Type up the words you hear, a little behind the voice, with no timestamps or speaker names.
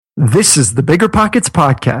This is the Bigger Pockets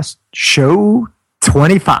Podcast, show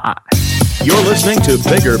 25. You're listening to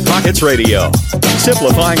Bigger Pockets Radio,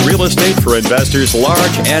 simplifying real estate for investors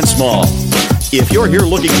large and small. If you're here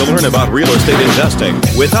looking to learn about real estate investing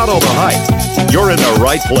without all the hype, you're in the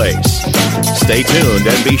right place. Stay tuned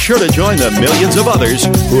and be sure to join the millions of others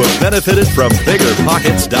who have benefited from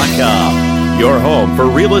BiggerPockets.com, your home for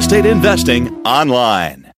real estate investing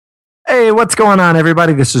online. Hey, what's going on,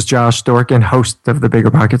 everybody? This is Josh Dorkin, host of the Bigger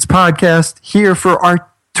Pockets Podcast, here for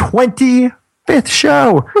our 25th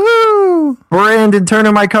show. Woo! Brandon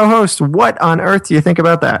Turner, my co-host. What on earth do you think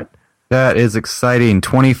about that? That is exciting.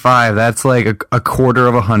 25. That's like a quarter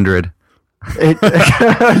of 100.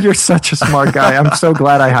 You're such a smart guy. I'm so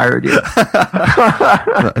glad I hired you.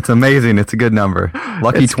 It's amazing. It's a good number.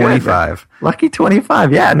 Lucky it's 25. Good. Lucky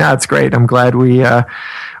 25. Yeah, no, it's great. I'm glad we've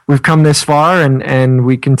come this far and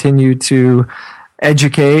we continue to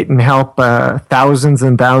educate and help thousands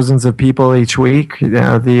and thousands of people each week. You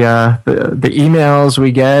know, the emails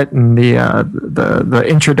we get and the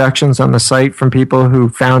introductions on the site from people who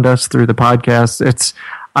found us through the podcast.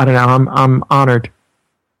 I don't know. I'm honored.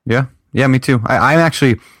 Yeah, me too. I'm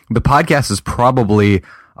actually, the podcast is probably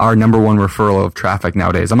our number one referral of traffic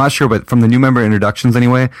nowadays. I'm not sure, but from the new member introductions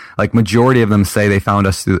anyway, like majority of them say they found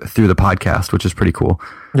us through the podcast, which is pretty cool.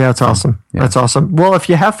 Yeah, that's awesome. Yeah. That's awesome. Well, if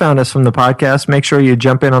you have found us from the podcast, make sure you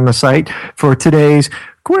jump in on the site for today's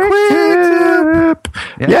quick tip.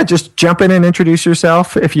 Yeah, just jump in and introduce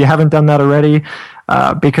yourself if you haven't done that already.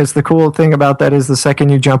 Because the cool thing about that is the second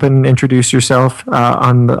you jump in and introduce yourself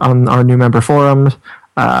on our new member forums,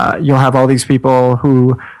 you'll have all these people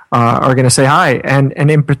who are going to say hi. And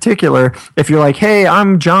in particular, if you're like, hey,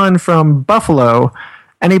 I'm John from Buffalo,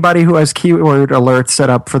 anybody who has keyword alerts set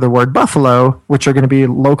up for the word Buffalo, which are going to be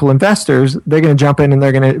local investors, they're going to jump in and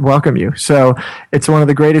they're going to welcome you. So it's one of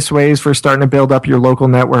the greatest ways for starting to build up your local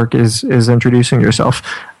network is introducing yourself.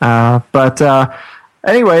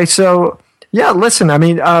 Anyway, so... yeah, listen, I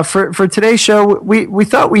mean, for today's show, we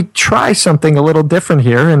thought we'd try something a little different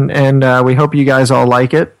here, and we hope you guys all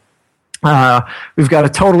like it. We've got a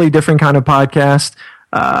totally different kind of podcast,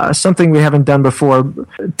 something we haven't done before.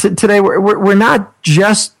 Today, we're not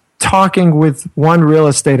just talking with one real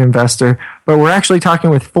estate investor, but we're actually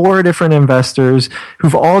talking with 4 different investors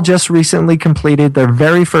who've all just recently completed their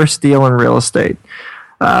very first deal in real estate.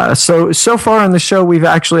 So far on the show, we've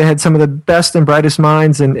actually had some of the best and brightest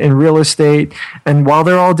minds in real estate. And while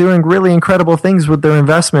they're all doing really incredible things with their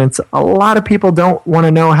investments, a lot of people don't want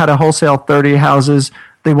to know how to wholesale 30 houses.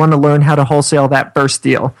 They want to learn how to wholesale that first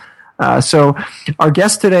deal. So our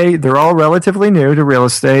guests today, they're all relatively new to real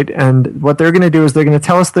estate. And what they're going to do is they're going to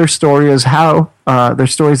tell us their stories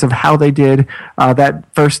of how they did that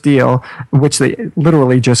first deal, which they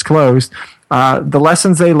literally just closed. The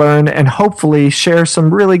lessons they learn, and hopefully share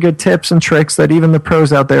some really good tips and tricks that even the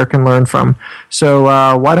pros out there can learn from. So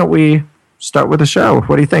why don't we start with the show?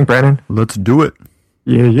 What do you think, Brandon? Let's do it.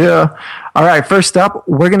 Yeah. All right, first up,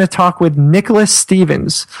 we're going to talk with Nicholas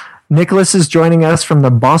Stevens. Nicholas is joining us from the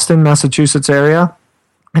Boston, Massachusetts area,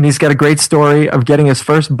 and he's got a great story of getting his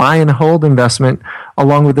first buy and hold investment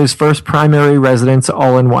along with his first primary residence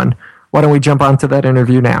all in one. Why don't we jump onto that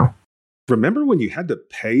interview now? Remember when you had to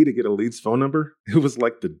pay to get a lead's phone number? It was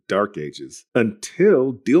like the dark ages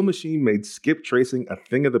until Deal Machine made skip tracing a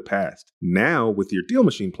thing of the past. Now, with your Deal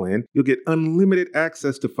Machine plan, you'll get unlimited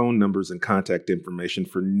access to phone numbers and contact information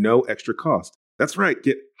for no extra cost. That's right,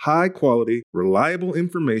 get high-quality, reliable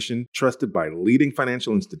information trusted by leading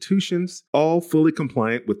financial institutions, all fully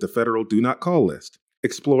compliant with the federal Do Not Call list.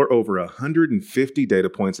 Explore over 150 data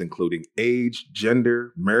points, including age,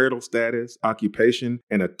 gender, marital status, occupation,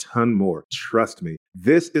 and a ton more. Trust me,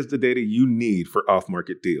 this is the data you need for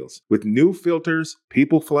off-market deals. With new filters,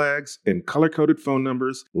 people flags, and color-coded phone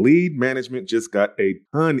numbers, lead management just got a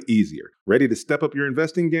ton easier. Ready to step up your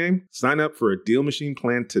investing game? Sign up for a Deal Machine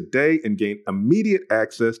plan today and gain immediate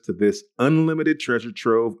access to this unlimited treasure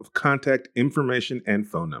trove of contact information and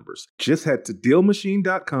phone numbers. Just head to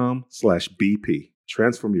DealMachine.com/BP.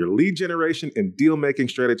 Transform your lead generation and deal-making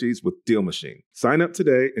strategies with Deal Machine. Sign up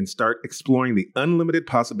today and start exploring the unlimited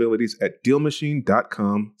possibilities at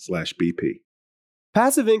DealMachine.com/BP.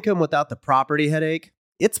 Passive income without the property headache?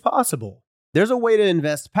 It's possible. There's a way to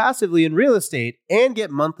invest passively in real estate and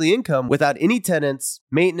get monthly income without any tenants,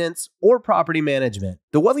 maintenance, or property management.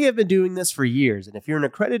 The Wealthy have been doing this for years, and if you're an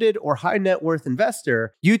accredited or high net worth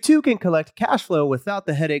investor, you too can collect cash flow without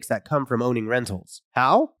the headaches that come from owning rentals.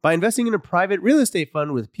 How? By investing in a private real estate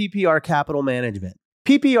fund with PPR Capital Management.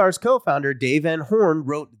 PPR's co-founder Dave Van Horn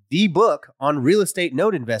wrote the book on real estate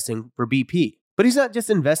note investing for BP. But he's not just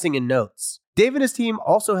investing in notes. Dave and his team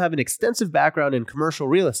also have an extensive background in commercial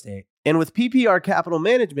real estate. And with PPR Capital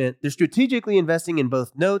Management, they're strategically investing in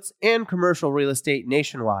both notes and commercial real estate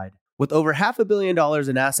nationwide. With over $500 million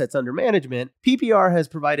in assets under management, PPR has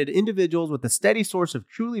provided individuals with a steady source of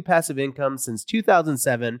truly passive income since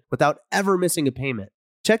 2007 without ever missing a payment.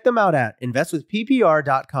 Check them out at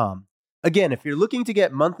investwithppr.com. Again, if you're looking to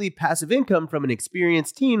get monthly passive income from an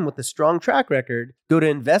experienced team with a strong track record, go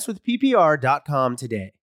to investwithppr.com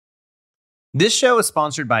today. This show is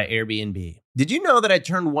sponsored by Airbnb. Did you know that I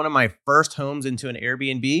turned one of my first homes into an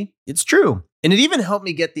Airbnb? It's true. And it even helped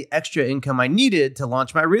me get the extra income I needed to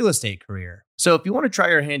launch my real estate career. So if you want to try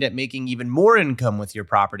your hand at making even more income with your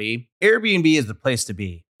property, Airbnb is the place to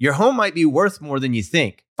be. Your home might be worth more than you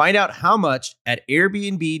think. Find out how much at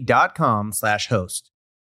airbnb.com/host.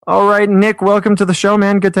 All right, Nick, welcome to the show,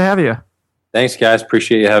 man. Good to have you. Thanks, guys.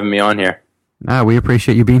 Appreciate you having me on here. We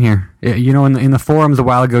appreciate you being here. You know, in the forums a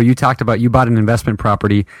while ago, you talked about you bought an investment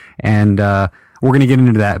property, and we're going to get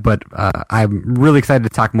into that, but I'm really excited to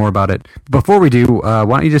talk more about it. Before we do, why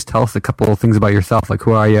don't you just tell us a couple of things about yourself, like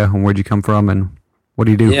who are you, and where'd you come from, and what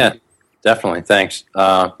do you do? Yeah, definitely. Thanks.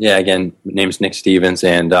 Again, my name's Nick Stevens,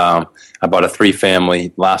 and I bought a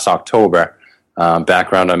 3-family last October.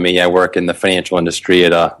 Background on me, I work in the financial industry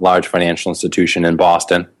at a large financial institution in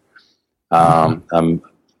Boston. I'm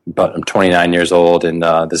 29 years old, and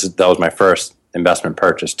that was my first investment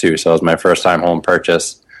purchase too. So it was my first time home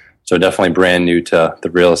purchase. So definitely brand new to the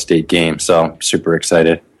real estate game. So I'm super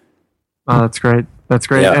excited. Oh, that's great. That's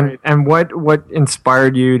great. Yeah. And what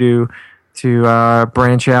inspired you to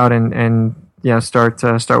branch out and start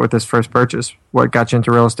with this first purchase? What got you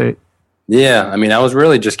into real estate? Yeah, I mean, I was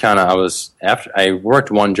really just after I worked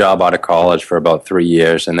one job out of college for about 3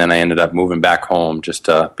 years, and then I ended up moving back home just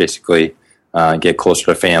to basically get closer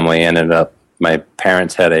to family. My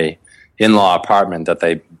parents had a in-law apartment that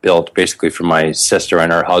they built basically for my sister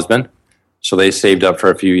and her husband. So they saved up for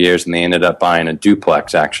a few years, and they ended up buying a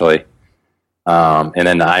duplex, actually. And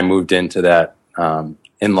then I moved into that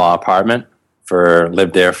in-law apartment,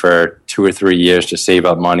 lived there for 2 or 3 years to save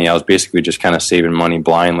up money. I was basically just kind of saving money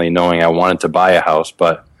blindly, knowing I wanted to buy a house,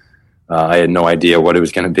 but I had no idea what it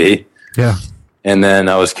was going to be. Yeah. And then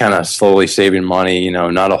I was kind of slowly saving money,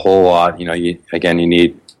 not a whole lot. You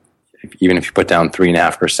need, even if you put down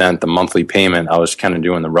 3.5%, the monthly payment, I was kind of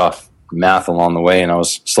doing the rough math along the way. And I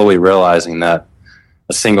was slowly realizing that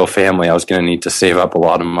a single family, I was going to need to save up a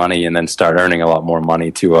lot of money and then start earning a lot more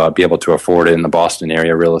money to be able to afford it in the Boston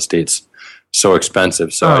area. Real estate's so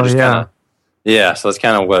expensive. So so that's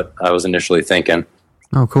kind of what I was initially thinking.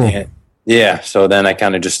 Oh, cool. So then I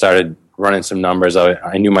kind of just started running some numbers.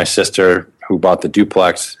 I knew my sister who bought the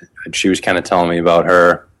duplex. She was kind of telling me about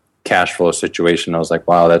her cash flow situation. I was like,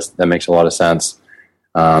 wow, that makes a lot of sense.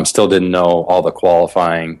 Still didn't know all the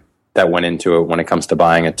qualifying that went into it when it comes to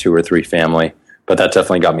buying a 2 or 3 family, but that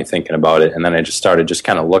definitely got me thinking about it. And then I just started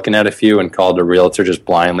kind of looking at a few and called a realtor just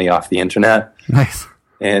blindly off the internet. Nice.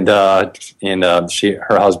 And her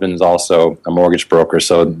husband's also a mortgage broker,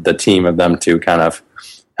 so the team of them two kind of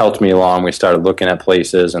helped me along. We started looking at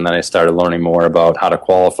places, and then I started learning more about how to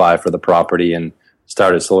qualify for the property, and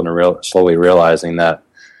started slowly realizing that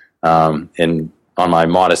on my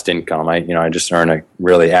modest income, I just earn a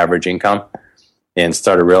really average income, and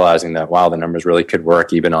started realizing that wow, the numbers really could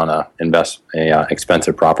work even on a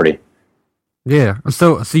expensive property. Yeah.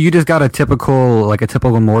 So you just got a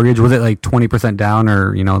typical mortgage. Was it like 20% down,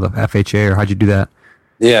 or the FHA, or how'd you do that?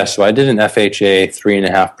 Yeah. So I did an FHA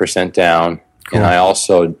 3.5% down. Cool. And I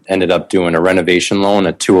also ended up doing a renovation loan,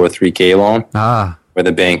 a 203K loan, where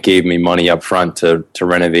the bank gave me money up front to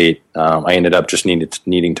renovate. I ended up just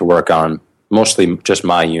needing to work on mostly just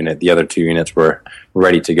my unit. The other 2 units were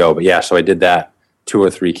ready to go. But yeah, so I did that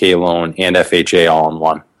 203K loan and FHA all in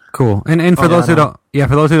one. Cool. And for those who don't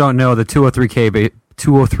know, the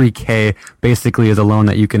 203K basically is a loan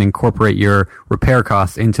that you can incorporate your repair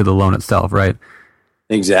costs into the loan itself, right?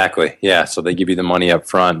 Exactly. Yeah. So they give you the money up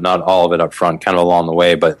front, not all of it up front, kind of along the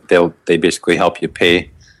way, but they basically help you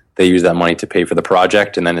pay. They use that money to pay for the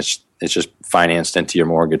project, and then it's just financed into your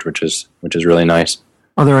mortgage, which is really nice.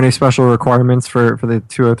 Are there any special requirements for the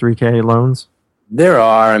 203K loans? There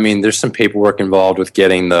are. I mean, there's some paperwork involved with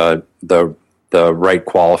getting the right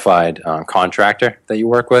qualified contractor that you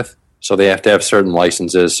work with. So they have to have certain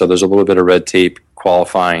licenses. So there's a little bit of red tape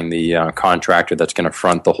qualifying the contractor that's going to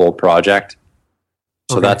front the whole project.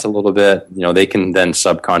 So that's a little bit, they can then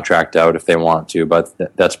subcontract out if they want to, but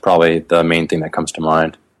that's probably the main thing that comes to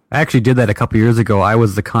mind. I actually did that a couple years ago. I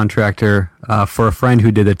was the contractor for a friend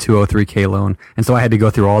who did a 203K loan, and so I had to go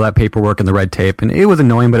through all that paperwork and the red tape, and it was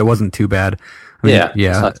annoying, but it wasn't too bad. I mean,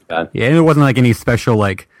 It's not too bad. Yeah, and it wasn't like any special,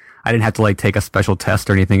 like, I didn't have to like take a special test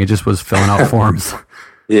or anything. It just was filling out forms.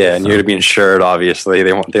 Yeah, and you're to be insured, obviously.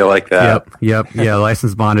 They like that. Yep. Yeah,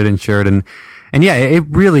 licensed, bonded, insured, and yeah, it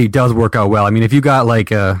really does work out well. I mean, if you got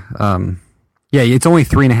like a it's only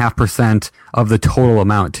 3.5% of the total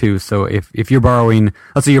amount too. So if you're borrowing,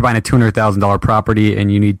 let's say you're buying a $200,000 property and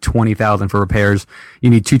you need $20,000 for repairs, you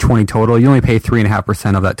need $220 total. You only pay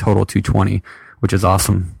 3.5% of that total $220, which is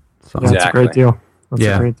awesome. So That's a great deal. That's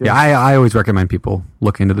yeah, a great deal. yeah. I always recommend people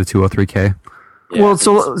look into the 203K. Yeah, Well,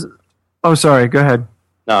 so sorry. Go ahead.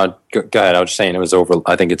 no, go ahead. I was just saying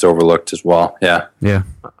I think it's overlooked as well. Yeah. Yeah.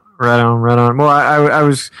 Right on. Well,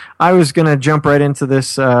 I was gonna jump right into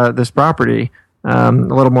this property. A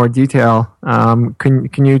little more detail.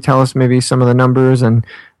 Can you tell us maybe some of the numbers and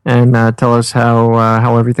tell us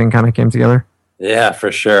how everything kind of came together? Yeah,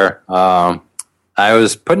 for sure. I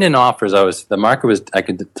was putting in offers. The market I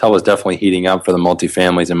could tell was definitely heating up for the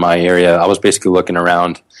multifamilies in my area. I was basically looking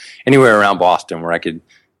around anywhere around Boston where I could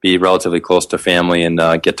be relatively close to family and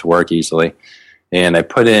get to work easily. And I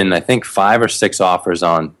put in, I think, 5 or 6 offers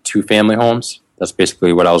on 2-family homes. That's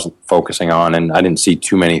basically what I was focusing on, and I didn't see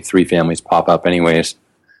too many 3-families pop up anyways.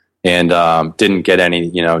 And didn't get any,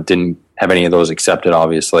 didn't have any of those accepted,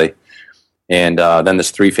 obviously. And then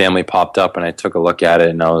this 3-family popped up, and I took a look at it,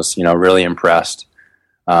 and I was, really impressed.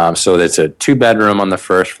 So it's a 2-bedroom on the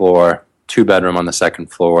first floor, 2-bedroom on the second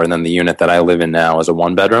floor, and then the unit that I live in now is a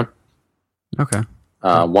 1-bedroom. Okay.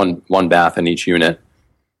 One bath in each unit.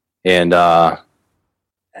 And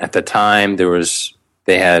at the time,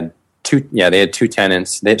 they had 2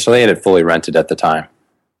 tenants. So they had it fully rented at the time.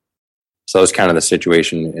 So that was kind of the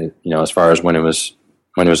situation, as far as when it was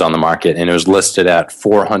on the market, and it was listed at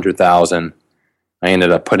 $400,000. I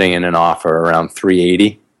ended up putting in an offer around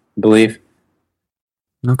 $380,000, I believe.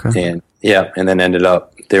 Okay. And then ended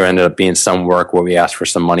up being some work where we asked for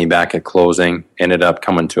some money back at closing. Ended up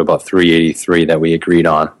coming to about $383,000 that we agreed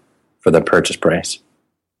on for the purchase price.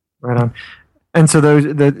 Right on. And so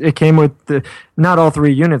it came with not all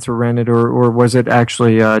 3 units were rented, or was it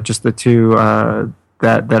actually just the 2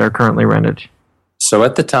 that are currently rented? So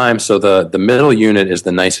at the time, the middle unit is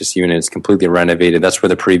the nicest unit. It's completely renovated. That's where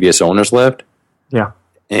the previous owners lived. Yeah.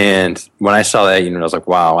 And when I saw that unit, I was like,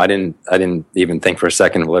 wow, I didn't even think for a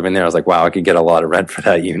second of living there. I was like, wow, I could get a lot of rent for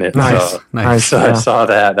that unit. Nice. So I saw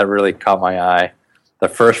that really caught my eye. The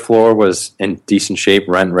first floor was in decent shape,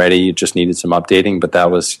 rent ready. It just needed some updating, but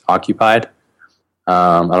that was occupied.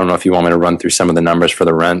 I don't know if you want me to run through some of the numbers for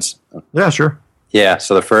the rents. Yeah, sure. Yeah,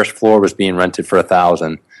 so the first floor was being rented for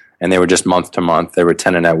 $1,000, and they were just month to month. They were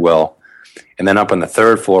tenant at will. And then up on the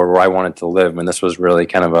third floor where I wanted to live, and this was really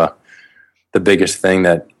kind of the biggest thing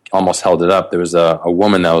that almost held it up. There was a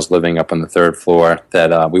woman that was living up on the third floor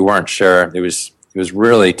that we weren't sure. It was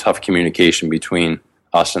really tough communication between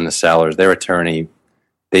us and the sellers. Their attorney,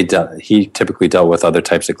 he typically dealt with other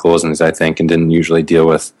types of closings, I think, and didn't usually deal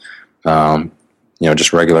with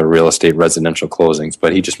just regular real estate residential closings.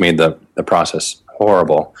 But he just made the process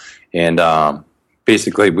horrible. And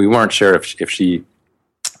basically, we weren't sure if she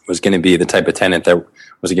was going to be the type of tenant that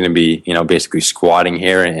was going to be, basically squatting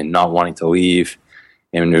here and not wanting to leave.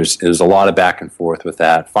 And there was a lot of back and forth with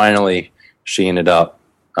that. Finally, she ended up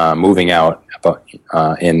moving out,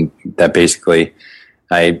 and that basically,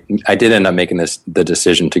 I did end up making the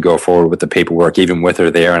decision to go forward with the paperwork, even with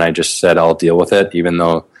her there, and I just said I'll deal with it, even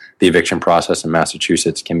though the eviction process in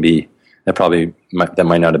Massachusetts that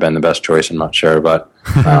might not have been the best choice. I'm not sure, but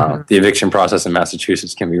the eviction process in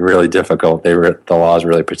Massachusetts can be really difficult. The laws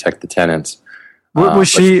really protect the tenants. Was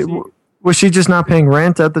she just not paying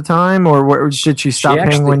rent at the time, or did she stop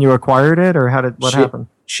paying when you acquired it, or what happened?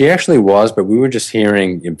 She actually was, but we were just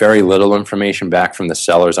hearing very little information back from the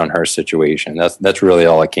sellers on her situation. That's really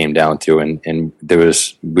all it came down to, and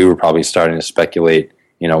we were probably starting to speculate,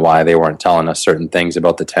 why they weren't telling us certain things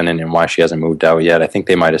about the tenant and why she hasn't moved out yet. I think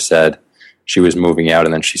they might have said she was moving out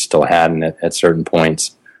and then she still hadn't at certain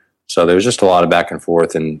points. So there was just a lot of back and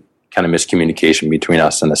forth and kind of miscommunication between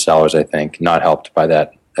us and the sellers, I think, not helped by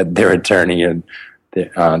their attorney and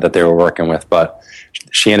that they were working with. But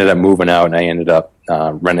she ended up moving out, and I ended up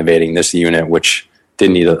renovating this unit, which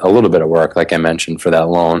did need a little bit of work, like I mentioned, for that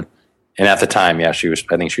loan. And at the time, I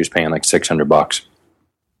think she was paying like $600.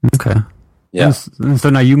 Okay. Yeah. And so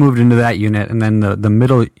now you moved into that unit, and then the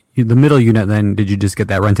middle unit. Then did you just get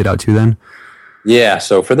that rented out too? Then. Yeah.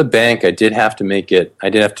 So for the bank, I did have to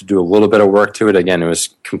do a little bit of work to it. Again, it was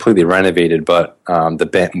completely renovated, but the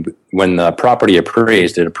bank, when the property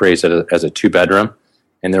appraised, it appraised it as a 2-bedroom,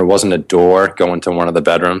 and there wasn't a door going to one of the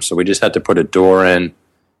bedrooms, so we just had to put a door in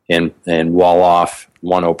and wall off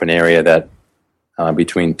one open area that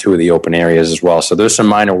between two of the open areas as well. So there's some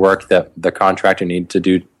minor work that the contractor needed to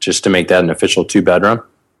do just to make that an official 2-bedroom.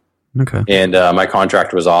 Okay. And my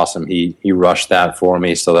contractor was awesome. He rushed that for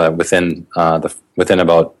me so that within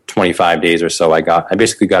about 25 days or so, I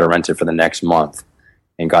basically got it rented for the next month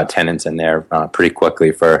and got tenants in there pretty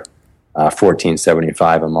quickly for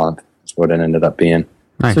 $14.75 a month. That's what it ended up being.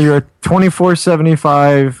 Nice. So you're at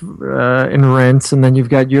 $24.75 in rents, and then you've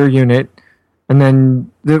got your unit, and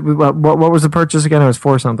then what was the purchase again? It was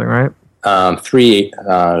 $4 something, right? It was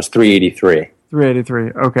 $383.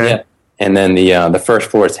 $383. Okay. Yeah. And then the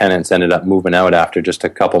first floor tenants ended up moving out after just a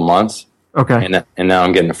couple months. Okay. And now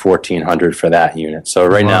I'm getting $1,400 for that unit. So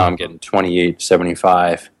now I'm getting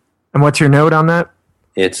 $28.75. And what's your note on that?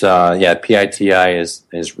 It's PITI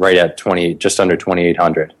is right at 28, just under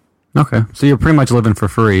 2,800. Okay. So you're pretty much living for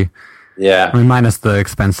free. Yeah. I mean, minus the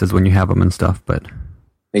expenses when you have them and stuff, but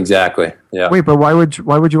Exactly. Yeah. Wait, but why would you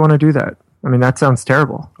want to do that? I mean, that sounds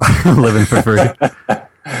terrible. living for free.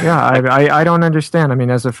 Yeah, I don't understand. I mean,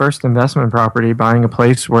 as a first investment property, buying a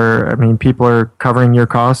place where, I mean, people are covering your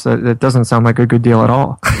costs, that doesn't sound like a good deal at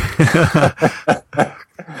all.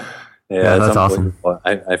 Yeah, that's awesome.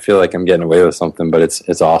 I feel like I'm getting away with something, but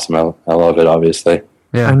it's awesome. I love it, obviously.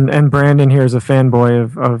 Yeah. And Brandon here is a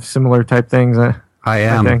fanboy of similar type things. I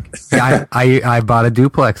am. I think. Yeah, I bought a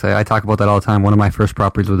duplex. I talk about that all the time. One of my first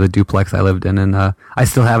properties was a duplex I lived in, and I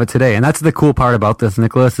still have it today. And that's the cool part about this,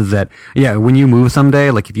 Nicholas, is that, yeah, when you move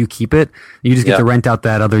someday, like if you keep it, you just get to rent out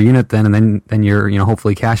that other unit then, and then you're,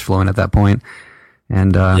 hopefully cash flowing at that point.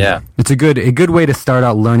 And it's a good way to start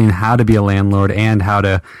out learning how to be a landlord and how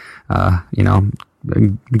to,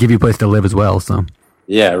 give you a place to live as well. So.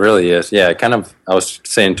 Yeah, it really is. Yeah, I was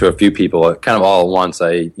saying to a few people, kind of all at once,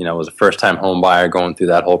 I was a first-time home buyer going through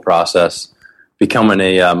that whole process, becoming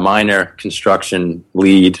a minor construction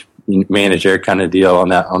lead manager kind of deal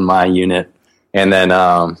on my unit, and then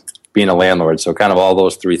being a landlord. So kind of all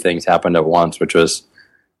those three things happened at once, which was,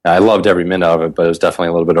 I loved every minute of it, but it was definitely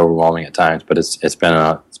a little bit overwhelming at times. But it's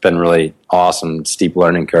been really awesome, steep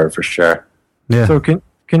learning curve for sure. Yeah. So can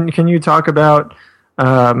you talk about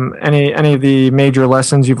any of the major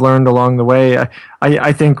lessons you've learned along the way?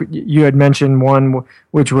 I think you had mentioned one,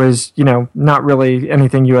 which was not really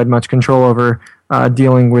anything you had much control over,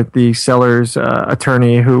 dealing with the seller's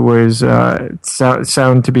attorney, who was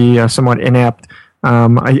sound to be somewhat inept.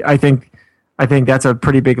 I think that's a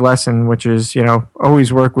pretty big lesson, which is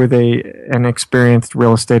always work with an experienced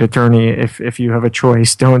real estate attorney if you have a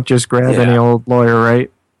choice. Don't just grab any old lawyer, right?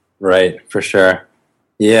 Right, for sure.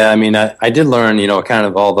 Yeah, I mean, I did learn, kind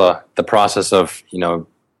of all the process of,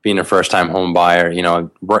 being a first-time home buyer.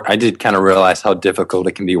 I did kind of realize how difficult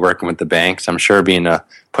it can be working with the banks. I'm sure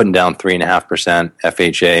putting down 3.5%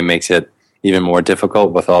 FHA makes it even more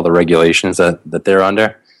difficult with all the regulations that they're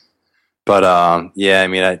under. But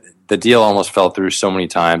the deal almost fell through so many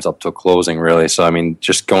times up till closing, really. So, I mean,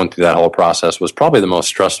 just going through that whole process was probably the most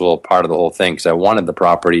stressful part of the whole thing, because I wanted the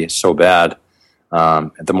property so bad.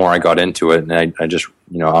 The more I got into it, and I just,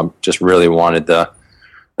 I just really wanted the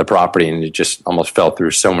property, and it just almost fell through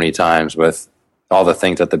so many times with all the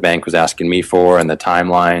things that the bank was asking me for and the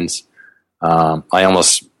timelines. I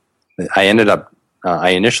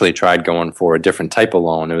initially tried going for a different type of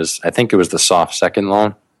loan. I think it was the soft second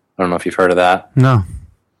loan. I don't know if you've heard of that. No.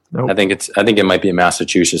 Nope. I think it might be a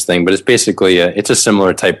Massachusetts thing, but it's basically it's a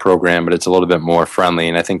similar type program, but it's a little bit more friendly,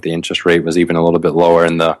 and I think the interest rate was even a little bit lower.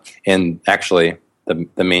 And actually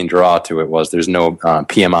the main draw to it was there's no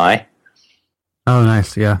PMI. Oh,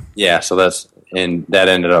 nice. Yeah. Yeah. So that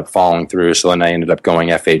ended up falling through. So then I ended up going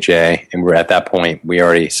FHA, and we're at that point we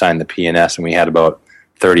already signed the P&S, and we had about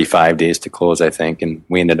 35 days to close, I think, and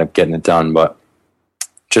we ended up getting it done, but.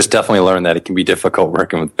 Just definitely learned that it can be difficult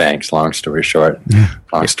working with banks. Long story short,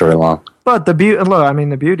 long story long. But the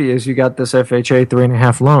beauty is you got this FHA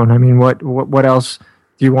 3.5 loan. I mean, what else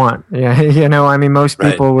do you want? Yeah, I mean, most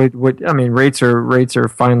people would. I mean, rates are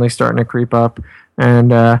finally starting to creep up,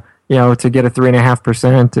 and to get a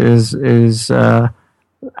 3.5% is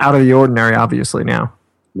out of the ordinary, obviously now.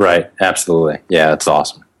 Right. Absolutely. Yeah, it's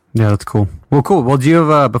awesome. Yeah, that's cool. Well, cool. Well, do you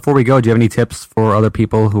have before we go? Do you have any tips for other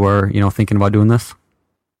people who are thinking about doing this?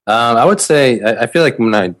 I would say I feel like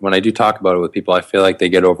when I do talk about it with people, I feel like they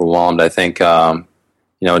get overwhelmed. I think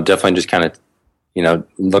definitely just kind of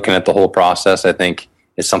looking at the whole process. I think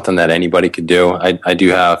it's something that anybody could do. I do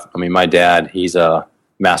have. I mean, my dad, he's a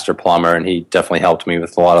master plumber, and he definitely helped me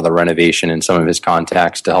with a lot of the renovation and some of his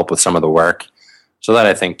contacts to help with some of the work. So that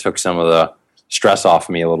I think took some of the stress off of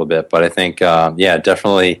me a little bit. But I think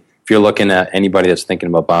definitely if you're looking at anybody that's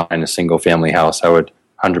thinking about buying a single family house, I would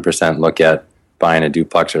 100% look at buying a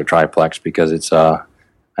duplex or a triplex, because it's I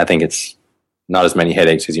think it's not as many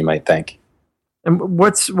headaches as you might think. And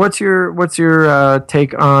what's your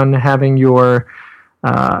take on having your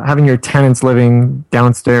tenants living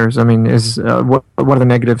downstairs? I mean, what are the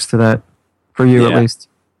negatives to that for you at least?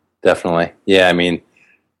 Definitely. Yeah, I mean,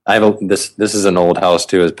 this is an old house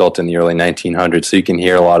too. It was built in the early 1900s, so you can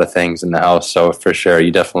hear a lot of things in the house. So for sure,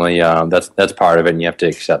 you definitely that's part of it, and you have to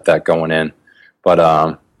accept that going in. But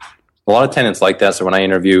a lot of tenants like that. So when I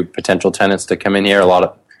interview potential tenants to come in here, a lot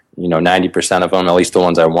of 90% of them, at least the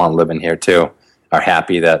ones I want living here too, are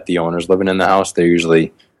happy that the owner's living in the house. They're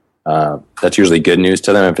usually that's usually good news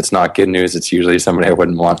to them. If it's not good news, it's usually somebody I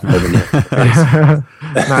wouldn't want living here.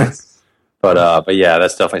 Nice. But yeah,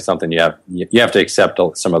 that's definitely something you have to accept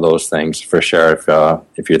some of those things for sure if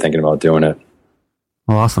you're thinking about doing it.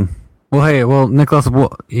 Well, awesome. Well, hey, Nicholas,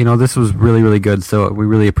 this was really, really good. So we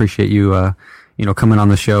really appreciate you, coming on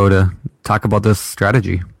the show to talk about this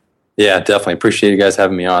strategy. Yeah, definitely appreciate you guys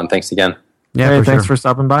having me on. Thanks again. Yeah, thanks for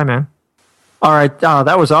stopping by, man. All right. Oh,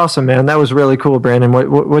 that was awesome, man. That was really cool, Brandon.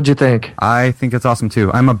 What'd you think? I think it's awesome,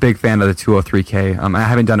 too. I'm a big fan of the 203K. I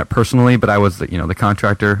haven't done it personally, but I was, the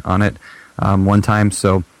contractor on it one time.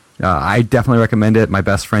 So I definitely recommend it. My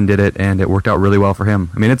best friend did it, and it worked out really well for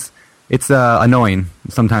him. I mean, it's annoying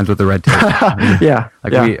sometimes with the red tape.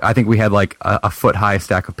 I think we had like a foot-high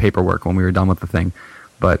stack of paperwork when we were done with the thing.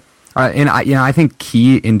 But I think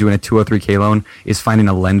key in doing a 203K loan is finding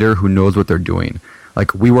a lender who knows what they're doing.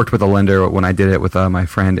 Like we worked with a lender when I did it with my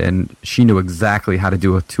friend, and she knew exactly how to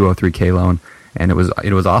do a 203K loan, and it was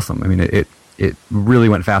awesome. I mean, it really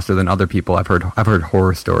went faster than other people. I've heard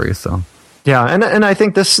horror stories. So yeah, and I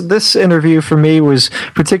think this interview for me was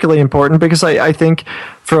particularly important because I think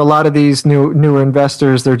for a lot of these newer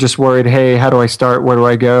investors, they're just worried. Hey, how do I start? Where do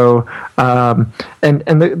I go? And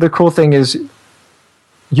the cool thing is,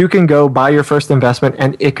 you can go buy your first investment,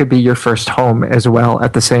 and it could be your first home as well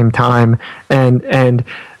at the same time. And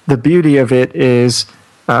the beauty of it is,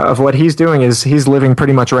 of what he's doing is he's living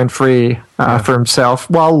pretty much rent-free for himself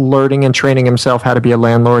while learning and training himself how to be a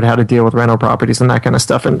landlord, how to deal with rental properties and that kind of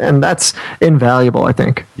stuff. And that's invaluable, I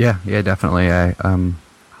think. Yeah, definitely. I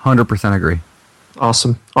 100% agree.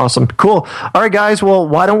 Awesome. Cool. All right, guys. Well,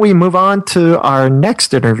 why don't we move on to our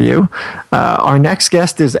next interview? Our next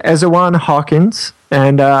guest is Ezewan Hawkins,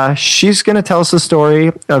 and she's going to tell us the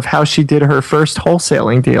story of how she did her first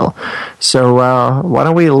wholesaling deal. So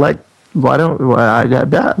having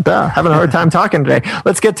a hard time talking today.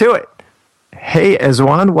 Let's get to it. Hey,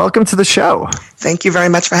 Ezewan, welcome to the show. Thank you very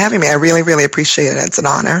much for having me. I really, really appreciate it. It's an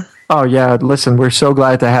honor. Oh, yeah. Listen, we're so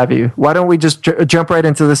glad to have you. Why don't we just jump right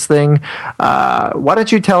into this thing? Why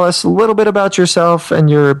don't you tell us a little bit about yourself and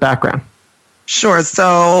your background? Sure.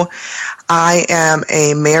 So I am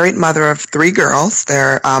a married mother of 3 girls.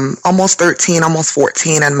 They're almost 13, almost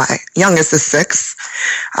 14, and my youngest is 6.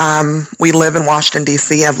 We live in Washington,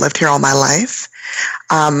 D.C. I've lived here all my life.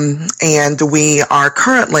 And we are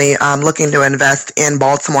currently looking to invest in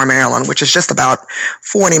Baltimore, Maryland, which is just about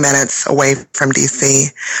 40 minutes away from D.C.,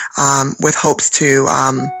 with hopes to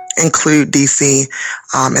include D.C.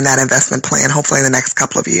 In that investment plan, hopefully in the next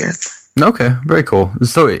couple of years. Okay, very cool.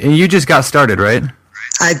 So you just got started, right?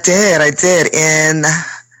 I did. And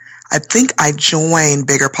I think I joined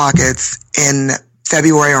Bigger Pockets in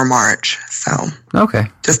February or March. So okay,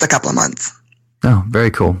 just a couple of months. Oh,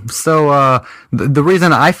 very cool. So the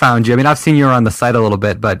reason I found you, I mean, I've seen you on the site a little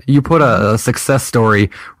bit, but you put a success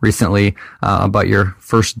story recently about your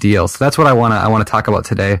first deal. So that's what I want to talk about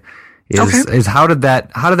today. Is how did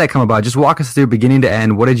that come about? Just walk us through beginning to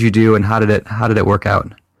end. What did you do, and how did it work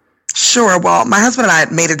out? Sure. Well, my husband and I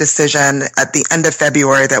made a decision at the end of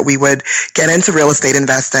February that we would get into real estate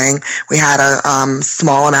investing. We had a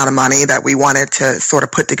small amount of money that we wanted to sort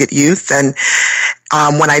of put to good use. And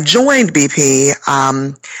when I joined BP,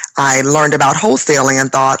 I learned about wholesaling and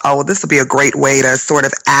thought, oh, well, this would be a great way to sort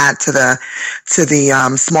of add to the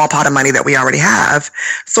small pot of money that we already have.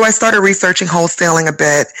 So I started researching wholesaling a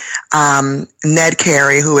bit. Ned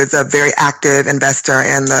Carey, who is a very active investor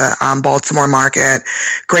in the Baltimore market,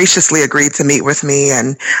 graciously agreed to meet with me,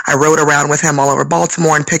 and I rode around with him all over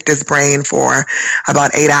Baltimore and picked his brain for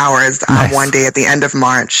about 8 hours one day at the end of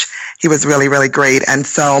March. He was really, really great. And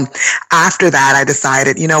so after that, I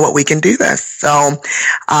decided, you know what, we can do this. So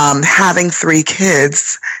having 3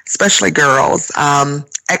 kids, especially girls,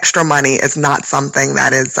 extra money is not something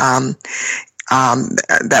that is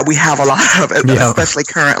that we have a lot of, especially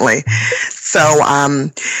currently.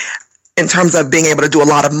 So in terms of being able to do a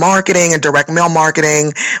lot of marketing and direct mail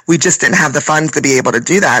marketing, we just didn't have the funds to be able to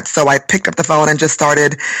do that. So I picked up the phone and just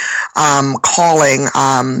started calling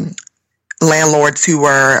landlords who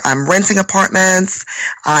were renting apartments.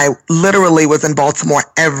 I literally was in Baltimore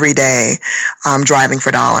every day, driving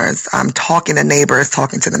for dollars. Talking to neighbors,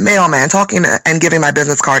 talking to the mailman, and giving my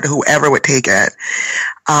business card to whoever would take it.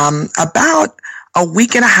 About a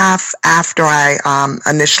week and a half after I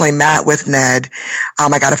initially met with Ned,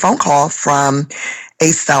 I got a phone call from a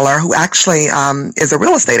seller who actually is a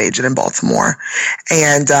real estate agent in Baltimore.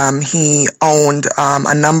 And he owned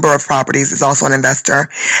a number of properties, is also an investor,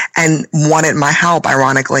 and wanted my help,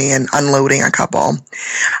 ironically, in unloading a couple.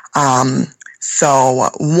 So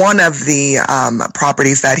one of the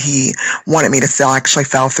properties that he wanted me to sell actually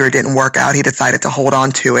fell through, didn't work out. He decided to hold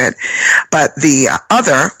on to it. But the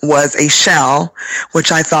other was a shell,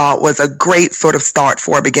 which I thought was a great sort of start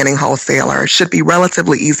for a beginning wholesaler. It should be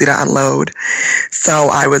relatively easy to unload. So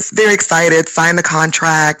I was very excited, signed the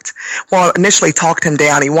contract. Well, initially talked him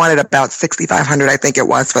down. He wanted about $6,500, I think it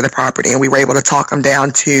was, for the property. And we were able to talk him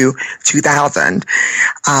down to $2,000,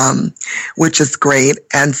 which is great.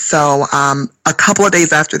 And so, a couple of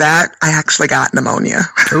days after that, I actually got pneumonia.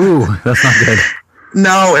 Ooh, that's not good.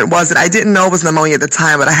 No, it wasn't. I didn't know it was pneumonia at the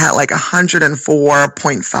time, but I had like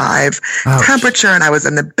 104.5 temperature, and I was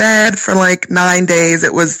in the bed for like 9 days.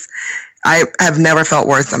 I have never felt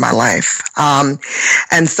worse in my life.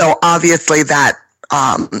 And so obviously that,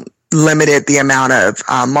 limited the amount of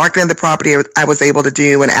marketing the property I was able to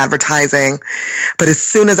do and advertising. But as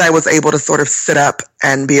soon as I was able to sort of sit up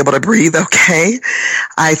and be able to breathe okay,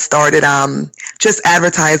 I started just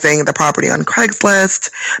advertising the property on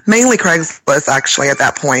Craigslist, mainly Craigslist actually at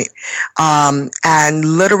that point. And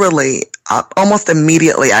literally almost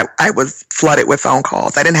immediately I was flooded with phone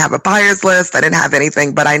calls. I didn't have a buyer's list. I didn't have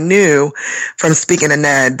anything, but I knew from speaking to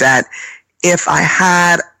Ned that if I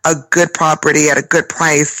had a good property at a good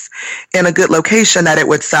price in a good location, that it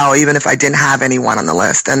would sell even if I didn't have anyone on the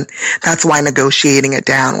list. And that's why negotiating it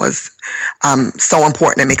down was so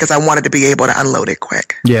important to me, because I wanted to be able to unload it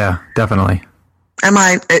quick. Yeah, definitely.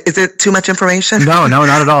 Is it too much information? No, not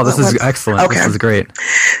at all. This is excellent. Okay. This is great.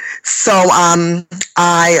 So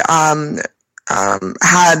I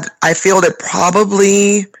fielded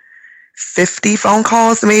probably 50 phone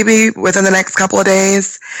calls maybe within the next couple of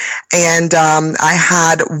days. And I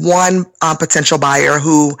had one potential buyer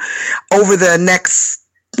who over the next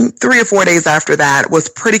 3 or 4 days after that was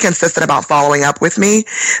pretty consistent about following up with me.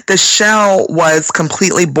 The shell was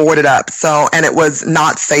completely boarded up, and it was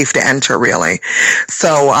not safe to enter really.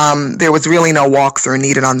 So there was really no walkthrough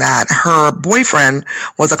needed on that. Her boyfriend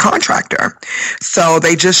was a contractor. So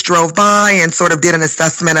they just drove by and sort of did an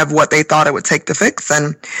assessment of what they thought it would take to fix.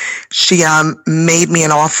 And she made me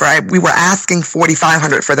an offer. We were asking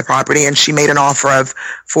 $4,500 for the property, and she made an offer of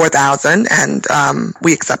 $4,000, and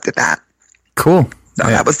we accepted that. Cool. So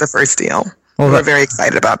that was the first deal. Well, we were very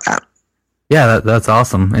excited about that. Yeah, that's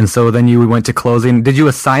awesome. And so then you went to closing. Did you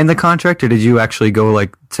assign the contract, or did you actually go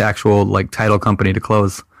to actual title company to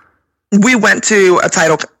close? We went to a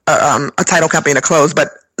title company to close,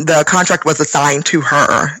 but the contract was assigned to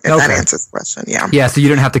her. If that answers the question, yeah. Yeah. So you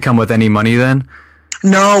didn't have to come with any money then?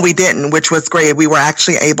 No, we didn't, which was great. We were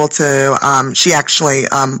actually able to, she actually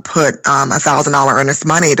put $1,000 earnest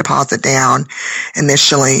money deposit down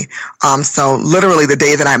initially. So literally the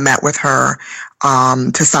day that I met with her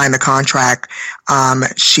to sign the contract,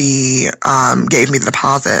 she gave me the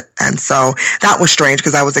deposit. And so that was strange,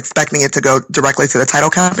 because I was expecting it to go directly to the title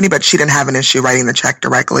company, but she didn't have an issue writing the check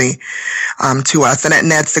directly to us. And at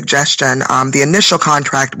Ned's suggestion, the initial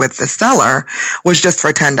contract with the seller was just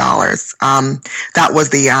for $10. That was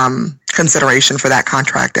the consideration for that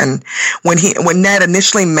contract. And when Ned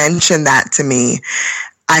initially mentioned that to me,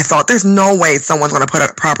 I thought there's no way someone's going to put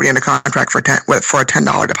a property under contract for a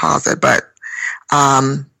 $10 deposit. But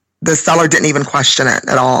the seller didn't even question it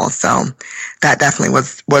at all. So that definitely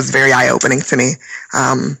was very eye-opening to me.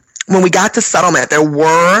 When we got to settlement, there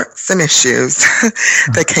were some issues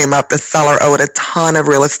that came up. The seller owed a ton of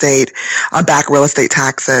back real estate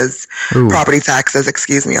taxes, property taxes, on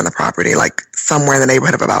the property, like somewhere in the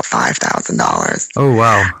neighborhood of about $5,000. Oh,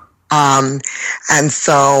 wow. And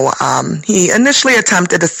so, he initially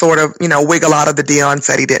attempted to sort of, wiggle out of the deal and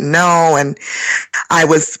said he didn't know. And I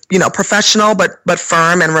was, professional, but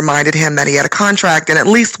firm, and reminded him that he had a contract. And at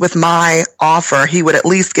least with my offer, he would at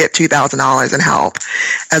least get $2,000 in help,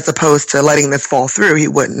 as opposed to letting this fall through. He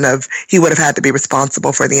would have had to be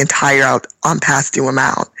responsible for the entire past due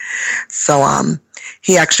amount. So,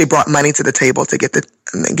 he actually brought money to the table to get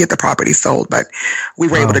the property sold, but we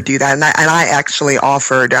were able to do that. And I actually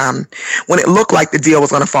offered, when it looked like the deal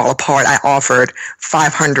was going to fall apart, I offered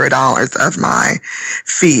 $500 of my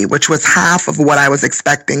fee, which was half of what I was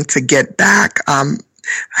expecting to get back,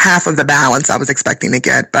 half of the balance I was expecting to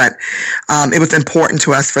get. But it was important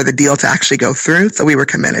to us for the deal to actually go through, so we were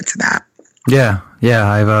committed to that. Yeah.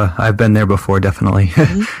 I've been there before, definitely.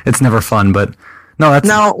 Mm-hmm. It's never fun, but no,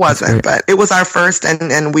 it wasn't. But it was our first,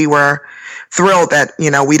 and we were thrilled that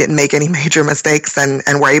we didn't make any major mistakes, and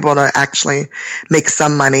were able to actually make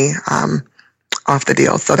some money off the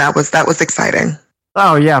deal. So that was exciting.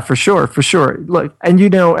 Oh yeah, for sure. Look,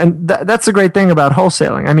 and that's the great thing about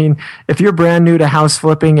wholesaling. I mean, if you're brand new to house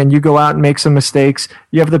flipping and you go out and make some mistakes,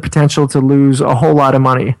 you have the potential to lose a whole lot of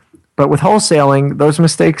money. But with wholesaling, those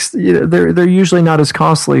mistakes, they're usually not as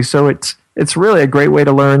costly. So it's really a great way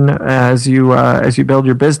to learn as you build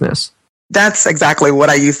your business. That's exactly what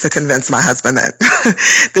I used to convince my husband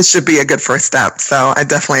that this should be a good first step. So I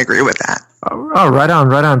definitely agree with that. Oh, right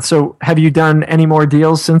on. So have you done any more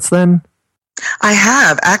deals since then? I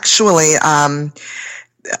have actually. A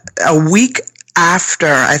week after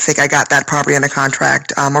I think I got that property under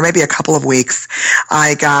contract, or maybe a couple of weeks,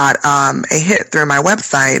 I got a hit through my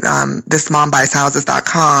website,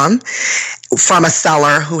 thismombuyshouses.com, from a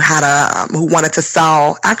seller who wanted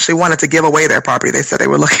to give away their property. They said they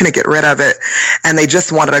were looking to get rid of it, and they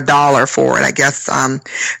just wanted $1 for it, I guess, to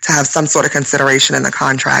have some sort of consideration in the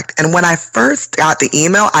contract. And when I first got the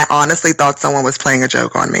email, I honestly thought someone was playing a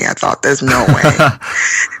joke on me. I thought, there's no way.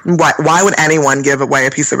 Why would anyone give away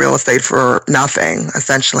a piece of real estate for nothing,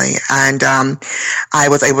 essentially? And I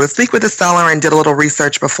was able to speak with the seller and did a little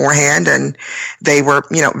research beforehand, and they were,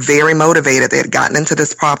 very motivated. They had gotten into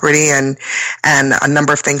this property, and a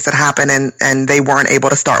number of things that happened, and they weren't able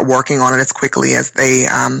to start working on it as quickly as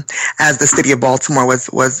as the city of Baltimore was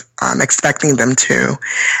expecting them to.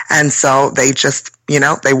 And so they just,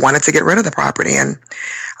 they wanted to get rid of the property. And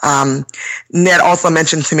Ned also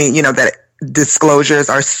mentioned to me, that disclosures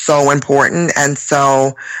are so important. And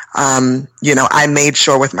so, I made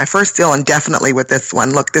sure with my first deal, and definitely with this one,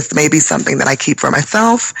 look, this may be something that I keep for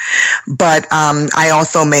myself, but I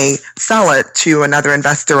also may sell it to another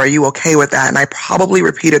investor. Are you okay with that? And I probably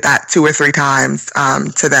repeated that 2 or 3 times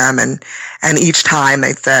to them. And each time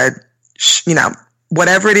they said,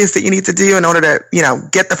 whatever it is that you need to do in order to,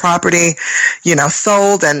 get the property,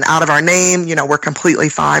 sold and out of our name, we're completely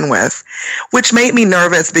fine with, which made me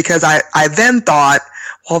nervous because I then thought,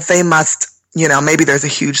 well, they must, maybe there's a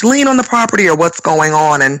huge lien on the property or what's going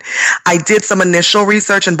on. And I did some initial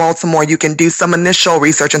research in Baltimore. You can do some initial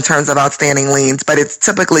research in terms of outstanding liens, but it's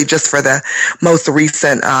typically just for the most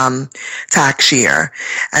recent tax year.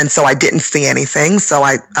 And so I didn't see anything. So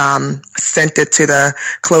I sent it to the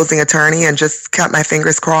closing attorney and just kept my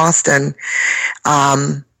fingers crossed. And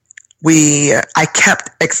I kept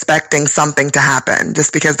expecting something to happen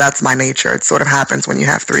just because that's my nature. It sort of happens when you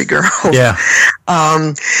have 3 girls. Yeah.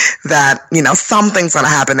 That, something's going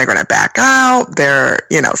to happen. They're going to back out.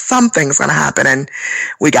 Something's going to happen. And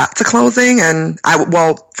we got to closing, and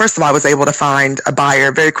first of all, I was able to find a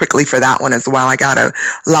buyer very quickly for that one as well. I got a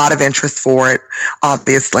lot of interest for it.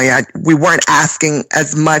 Obviously, we weren't asking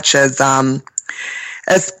as much as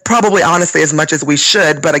probably honestly as much as we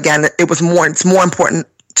should. But again, it's more important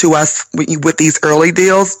to us with these early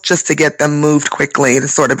deals just to get them moved quickly to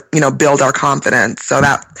sort of, build our confidence. So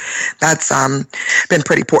that's been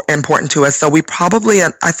pretty important to us. So we probably,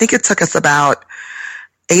 I think it took us about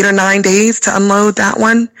 8 or 9 days to unload that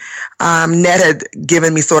one. Ned had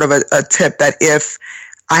given me sort of a tip that if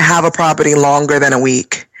I have a property longer than a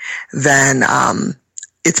week, then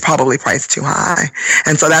it's probably priced too high.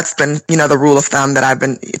 And so that's been, the rule of thumb that I've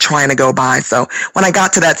been trying to go by. So when I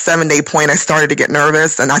got to that 7-day point, I started to get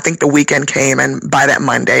nervous, and I think the weekend came, and by that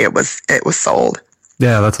Monday it was sold.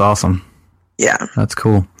 Yeah, that's awesome. Yeah. That's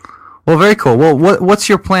cool. Well, very cool. Well, what's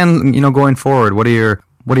your plan, going forward? What are your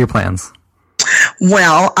plans?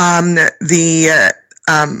 Well, the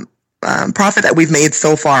profit that we've made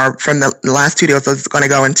so far from the last 2 deals is going to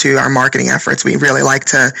go into our marketing efforts. We really like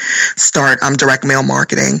to start direct mail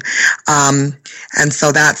marketing. And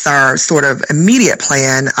so that's our sort of immediate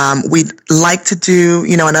plan. We'd like to do,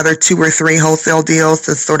 another 2 or 3 wholesale deals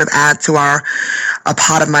to sort of add to a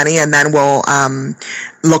pot of money. And then we'll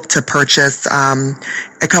look to purchase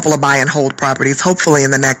a couple of buy and hold properties, hopefully in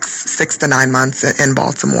the next 6 to 9 months in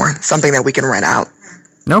Baltimore, something that we can rent out.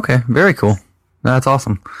 Okay, very cool. That's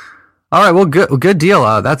awesome. All right, well, good deal.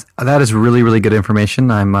 That is really, really good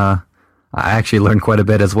information. I actually learned quite a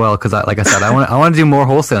bit as well because, like I said, I want to do more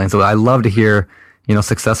wholesaling. So I love to hear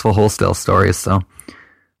successful wholesale stories. So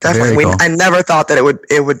Definitely. Very cool. I never thought that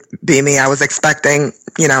it would be me. I was expecting,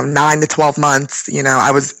 9 to 12 months.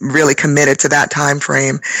 I was really committed to that time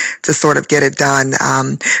frame to sort of get it done,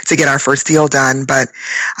 to get our first deal done. But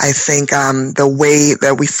I think, the way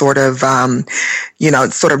that we sort of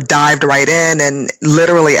dived right in, and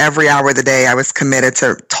literally every hour of the day, I was committed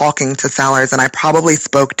to talking to sellers, and I probably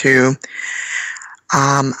spoke to,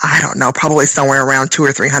 I don't know, probably somewhere around 200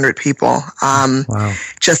 or 300 people. Wow.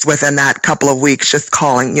 Just within that couple of weeks, just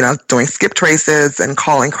calling, doing skip traces and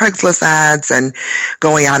calling Craigslist ads and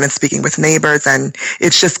going out and speaking with neighbors. And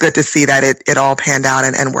it's just good to see that it all panned out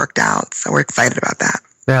and worked out. So we're excited about that.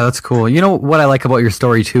 Yeah, that's cool. You know what I like about your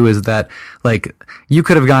story too is that like you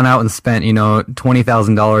could have gone out and spent,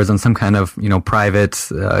 $20,000 on some kind of, private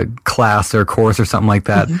class or course or something like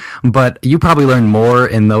that. Mm-hmm. But you probably learned more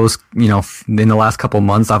in those, in the last couple of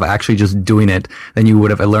months of actually just doing it than you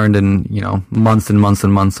would have learned in, months and months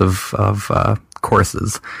and months of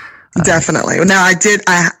courses. Definitely. Now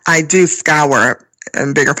I do scour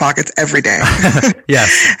and Bigger Pockets every day.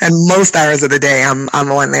 Yes. And most hours of the day I'm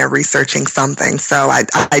on there researching something. So I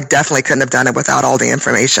definitely couldn't have done it without all the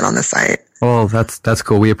information on the site. Well, that's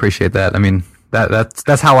cool. We appreciate that. I mean,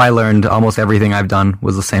 that's how I learned almost everything I've done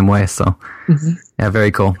was the same way. So yeah,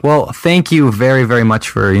 very cool. Well, thank you very, very much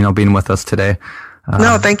for, being with us today.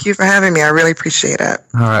 No, thank you for having me. I really appreciate it.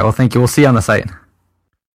 All right. Well, thank you. We'll see you on the site.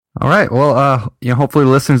 All right. Well, hopefully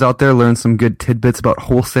the listeners out there learned some good tidbits about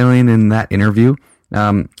wholesaling in that interview.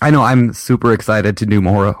 I know I'm super excited to do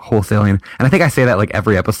more wholesaling, and I think I say that like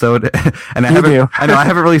every episode. And I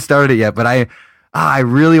haven't really started it yet, but I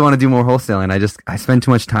really want to do more wholesaling. I spend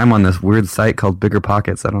too much time on this weird site called Bigger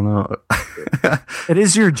Pockets. I don't know. It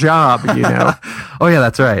is your job, Oh yeah,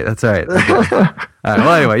 that's right. Okay.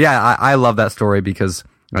 Well, anyway, yeah, I love that story because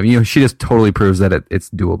she just totally proves that it's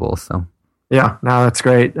doable. So. Yeah, no, that's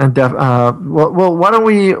great. And well, why don't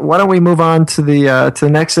we move on to the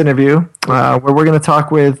next interview where we're going to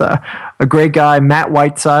talk with a great guy, Matt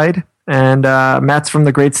Whiteside, and Matt's from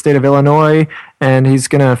the great state of Illinois, and he's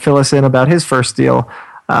going to fill us in about his first deal.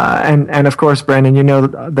 And of course, Brandon, you know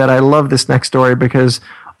that I love this next story because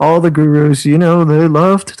all the gurus, they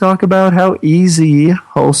love to talk about how easy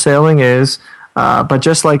wholesaling is. But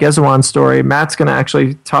just like Ezewan's story, Matt's going to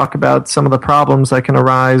actually talk about some of the problems that can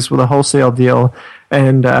arise with a wholesale deal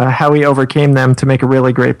and how he overcame them to make a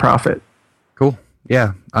really great profit. Cool.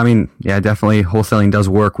 Yeah. I mean, yeah, definitely wholesaling does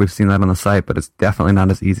work. We've seen that on the site, but it's definitely not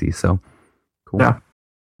as easy. So cool. Yeah.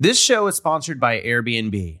 This show is sponsored by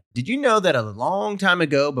Airbnb. Did you know that a long time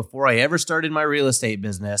ago, before I ever started my real estate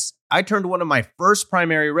business, I turned one of my first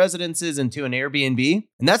primary residences into an Airbnb?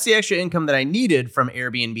 And that's the extra income that I needed from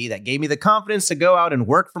Airbnb that gave me the confidence to go out and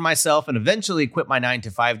work for myself and eventually quit my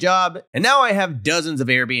 9-to-5 job. And now I have dozens of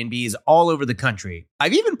Airbnbs all over the country.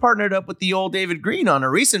 I've even partnered up with the old David Green on a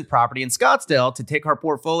recent property in Scottsdale to take our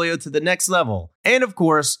portfolio to the next level. And of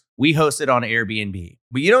course, we host it on Airbnb.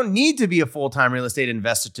 But you don't need to be a full-time real estate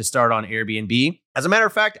investor to start on Airbnb. As a matter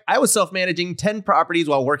of fact, I was self-managing 10 properties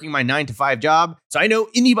while working my 9-to-5 job, so I know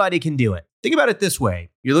anybody can do it. Think about it this way.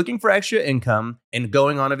 You're looking for extra income and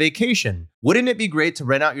going on a vacation. Wouldn't it be great to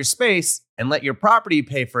rent out your space and let your property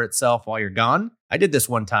pay for itself while you're gone? I did this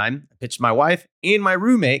one time. I pitched my wife and my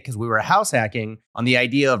roommate, because we were house hacking, on the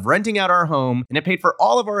idea of renting out our home, and it paid for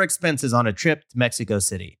all of our expenses on a trip to Mexico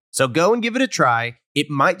City. So go and give it a try. It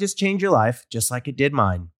might just change your life, just like it did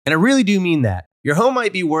mine. And I really do mean that. Your home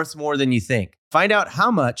might be worth more than you think. Find out how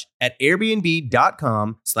much at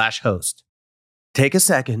airbnb.com/host. Take a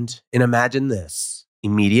second and imagine this: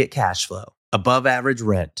 immediate cash flow, above average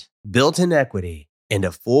rent, built-in equity, and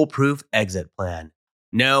a foolproof exit plan.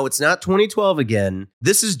 No, it's not 2012 again.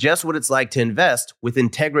 This is just what it's like to invest with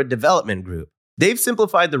Integra Development Group. They've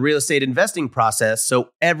simplified the real estate investing process so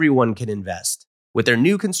everyone can invest. With their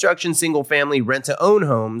new construction single-family rent-to-own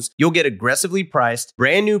homes, you'll get aggressively priced,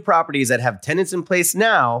 brand new properties that have tenants in place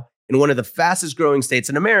now in one of the fastest-growing states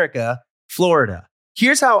in America, Florida.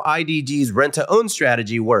 Here's how IDG's rent-to-own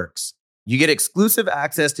strategy works. You get exclusive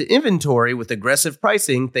access to inventory with aggressive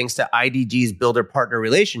pricing thanks to IDG's builder-partner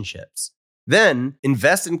relationships. Then,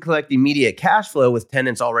 invest and collect immediate cash flow with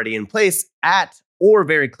tenants already in place at or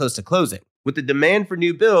very close to closing. With the demand for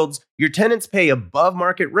new builds, your tenants pay above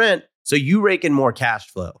market rent, so you rake in more cash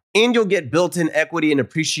flow. And you'll get built-in equity and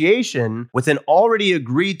appreciation with an already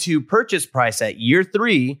agreed to purchase price at year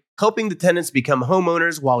 3, helping the tenants become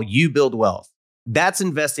homeowners while you build wealth. That's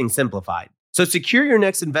investing simplified. So secure your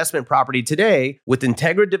next investment property today with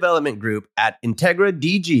Integra Development Group at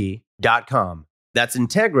IntegraDG.com. That's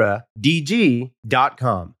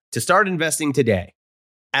IntegraDG.com to start investing today.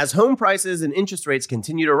 As home prices and interest rates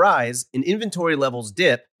continue to rise and inventory levels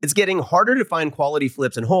dip, it's getting harder to find quality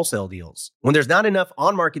flips and wholesale deals. When there's not enough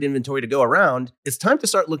on-market inventory to go around, it's time to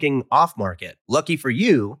start looking off-market. Lucky for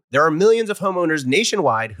you, there are millions of homeowners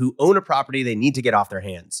nationwide who own a property they need to get off their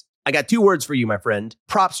hands. I got 2 words for you, my friend.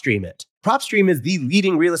 PropStream it. PropStream is the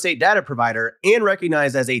leading real estate data provider and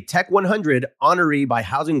recognized as a Tech 100 honoree by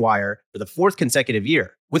HousingWire for the 4th consecutive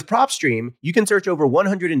year. With PropStream, you can search over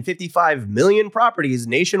 155 million properties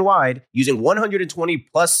nationwide using 120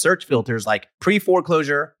 plus search filters like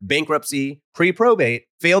pre-foreclosure, bankruptcy, pre-probate,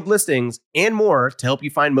 failed listings, and more to help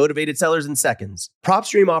you find motivated sellers in seconds.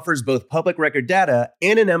 PropStream offers both public record data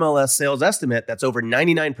and an MLS sales estimate that's over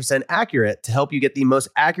 99% accurate to help you get the most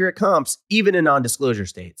accurate comps even in non-disclosure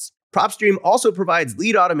states. PropStream also provides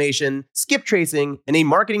lead automation, skip tracing, and a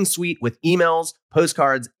marketing suite with emails,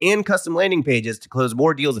 postcards, and custom landing pages to close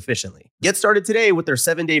more deals efficiently. Get started today with their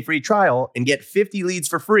 7-day free trial and get 50 leads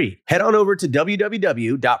for free. Head on over to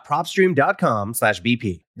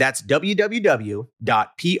www.propstream.com/BP. That's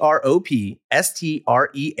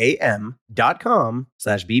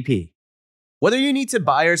www.propstream.com/BP. Whether you need to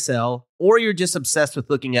buy or sell, or you're just obsessed with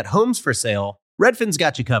looking at homes for sale, Redfin's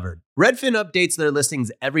got you covered. Redfin updates their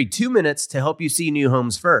listings every 2 minutes to help you see new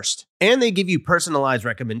homes first. And they give you personalized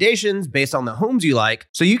recommendations based on the homes you like,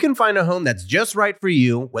 so you can find a home that's just right for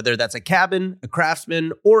you, whether that's a cabin, a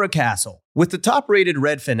craftsman, or a castle. With the top-rated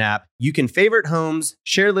Redfin app, you can favorite homes,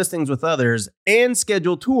 share listings with others, and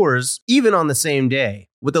schedule tours even on the same day,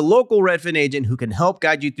 with a local Redfin agent who can help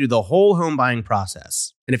guide you through the whole home buying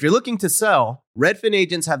process. And if you're looking to sell, Redfin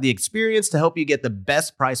agents have the experience to help you get the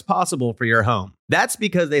best price possible for your home. That's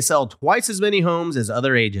because they sell twice as many homes as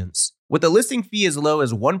other agents. With a listing fee as low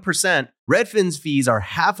as 1%, Redfin's fees are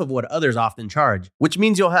half of what others often charge, which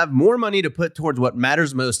means you'll have more money to put towards what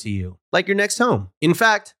matters most to you, like your next home. In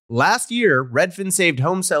fact, last year, Redfin saved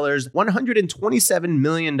home sellers $127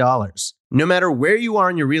 million. No matter where you are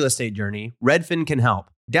in your real estate journey, Redfin can help.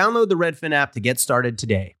 Download the Redfin app to get started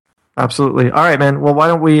today. Absolutely. All right, man. Well, why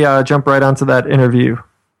don't we jump right onto that interview?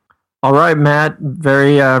 All right, Matt.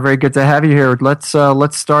 Very good to have you here. Let's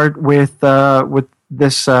start with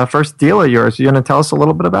this first deal of yours. You going to tell us a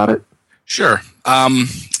little bit about it? Sure.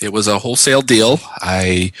 It was a wholesale deal.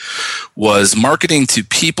 I was marketing to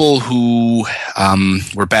people who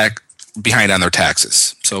were behind on their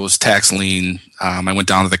taxes. So it was tax lien. I went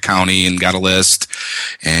down to the county and got a list,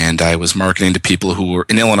 and I was marketing to people who were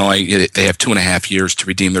in Illinois. They have 2.5 years to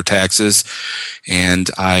redeem their taxes, and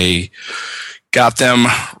I got them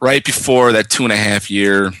right before that 2.5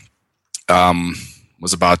 year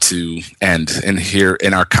was about to end. And here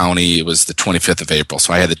in our county, it was the 25th of April.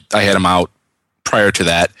 So I had them out prior to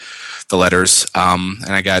that, the letters, and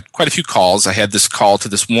I got quite a few calls. I had this call to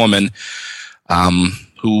this woman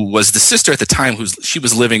who was the sister at the time, she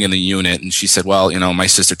was living in the unit, and she said, well, my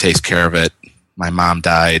sister takes care of it. My mom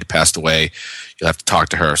died, passed away. You'll have to talk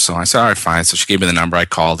to her. So I said, all right, fine. So she gave me the number. I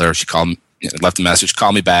called her. She called me, left a message,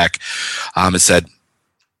 called me back, and said,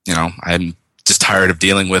 I'm just tired of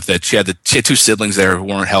dealing with it. She had 2 siblings there who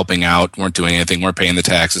weren't helping out, weren't doing anything, weren't paying the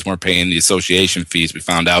taxes, weren't paying the association fees, we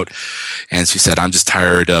found out. And she said, I'm just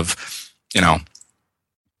tired of,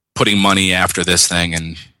 putting money after this thing,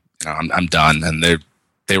 and, I'm done. And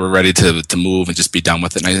they were ready to move and just be done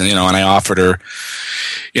with it. And I offered her,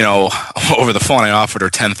 over the phone, I offered her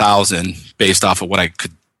 $10,000 based off of what I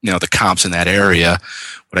could, the comps in that area,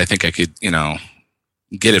 what I think I could,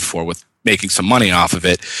 get it for with making some money off of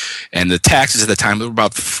it. And the taxes at the time were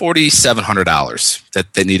about $4,700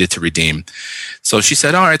 that they needed to redeem. So she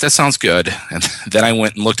said, all right, that sounds good. And then I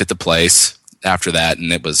went and looked at the place after that,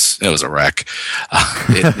 and it was a wreck.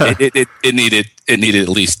 It needed at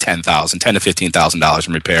least $10,000 to $15,000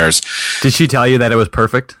 in repairs. Did she tell you that it was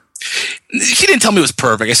perfect? She didn't tell me it was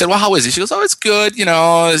perfect. I said, well, how is it? She goes, oh, it's good. She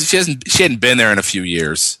hadn't been there in a few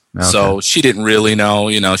years. Okay. So she didn't really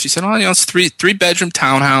know, she said, well, it's three bedroom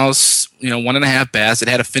townhouse, 1.5 baths. It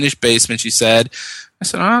had a finished basement, she said. I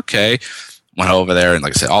said, oh, okay. Went over there, and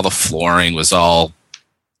like I said, all the flooring was all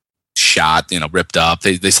shot, ripped up.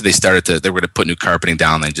 They said they were going to put new carpeting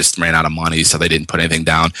down. They just ran out of money, so they didn't put anything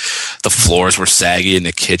down. The floors were saggy in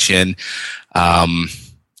the kitchen.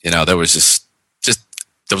 There was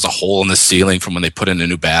there was a hole in the ceiling from when they put in a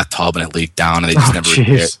new bathtub, and it leaked down, and they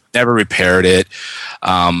just never repaired it.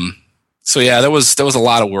 So yeah, there was a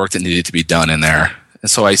lot of work that needed to be done in there. And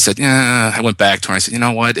so I said, I went back to her. I said, you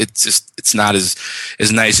know what? It's not as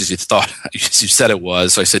nice as you thought, as you said it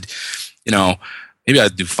was. So I said, maybe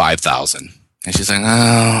I'd do $5,000. And she's like,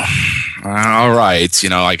 oh, all right.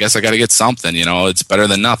 I guess I got to get something, it's better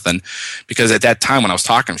than nothing. Because at that time when I was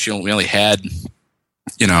talking, we only had,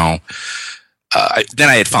 then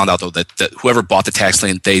I had found out, though, that whoever bought the tax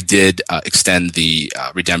lien, they did extend the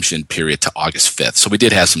redemption period to August 5th. So we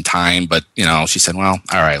did have some time, but, she said, well,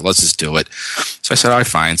 all right, let's just do it. So I said, all right,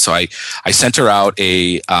 fine. So I sent her out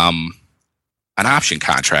an option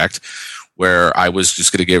contract where I was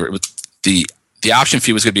just going to give her the option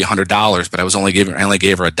fee was going to be $100, but I only gave her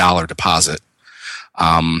 $1 deposit.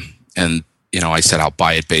 And, I said, I'll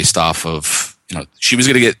buy it based off of, they were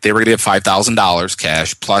going to get $5,000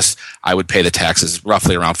 cash, plus I would pay the taxes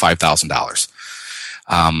roughly around $5,000.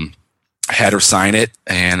 I had her sign it,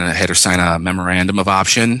 and I had her sign a memorandum of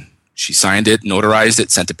option. She signed it, notarized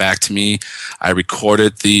it, sent it back to me. I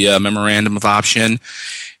recorded the memorandum of option,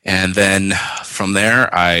 and then from there,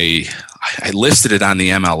 I listed it on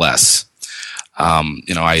the MLS.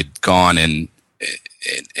 I'd gone and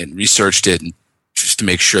researched it and just to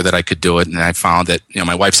make sure that I could do it. And I found that,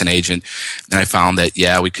 my wife's an agent, and I found that,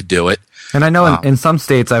 we could do it. And I know in some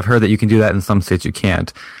states I've heard that you can do that, in some states you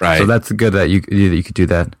can't. Right. So that's good that you could do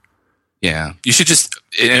that. Yeah. You should just,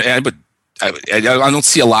 I don't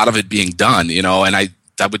see a lot of it being done, and I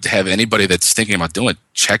would have anybody that's thinking about doing it,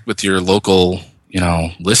 check with your local,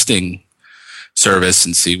 listing service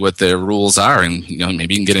and see what their rules are. And,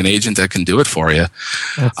 maybe you can get an agent that can do it for you.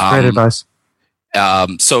 That's great advice.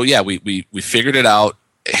 So yeah, we figured it out,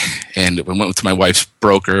 and we went to my wife's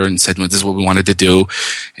broker and said, well, this is what we wanted to do.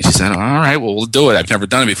 And she said, all right, well, we'll do it. I've never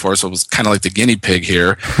done it before. So it was kind of like the guinea pig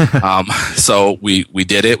here. So we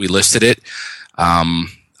did it. We listed it.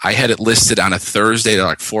 I had it listed on a Thursday at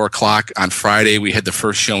like 4:00. On Friday, we had the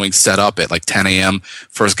first showing set up at like 10 a.m.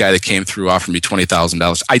 First guy that came through offered me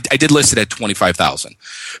 $20,000. I did list it at $25,000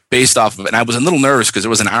 based off of it. And I was a little nervous because there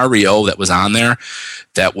was an REO that was on there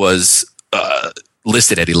that was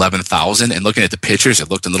listed at $11,000, and looking at the pictures, it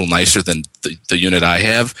looked a little nicer than the unit I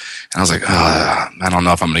have. And I was like, I don't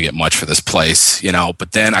know if I'm going to get much for this place,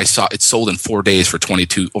 But then I saw it sold in 4 days for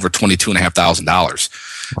over $22,500. Wow.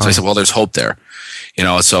 So I said, well, there's hope there,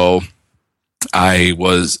 So I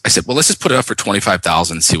said, well, let's just put it up for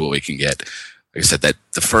 $25,000 and see what we can get. Like I said, that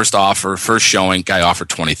the first showing, guy offered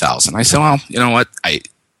 $20,000. I said, well, you know what?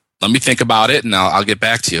 Let me think about it, and I'll get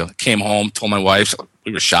back to you. Came home, told my wife.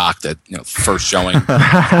 We were shocked that first showing,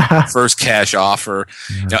 first cash offer.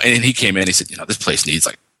 And he came in. He said, this place needs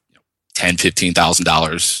like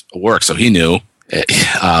 $10,000-$15,000 of work. So he knew.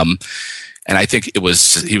 And I think he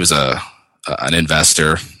was an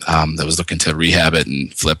investor that was looking to rehab it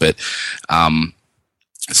and flip it.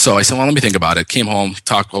 So I said, well, let me think about it. Came home,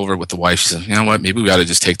 talked over with the wife. She said, you know what, maybe we got to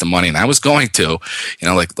just take the money. And I was going to,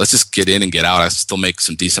 let's just get in and get out. I still make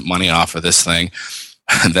some decent money off of this thing.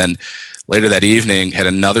 And then later that evening, had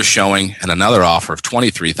another showing and another offer of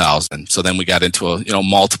 $23,000. So then we got into a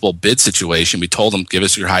multiple bid situation. We told him, give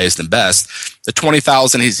us your highest and best. The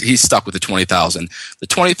 $20,000, he's stuck with the $20,000. The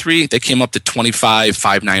 $23,000, they came up to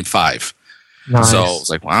 $25,595. Nice. So I was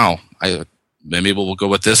like, wow, maybe we'll go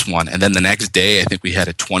with this one. And then the next day, I think we had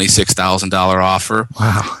a $26,000 offer.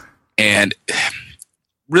 Wow. And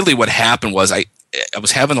really what happened was I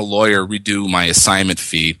was having a lawyer redo my assignment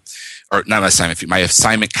fee, or not my assignment fee, my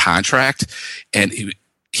assignment contract. And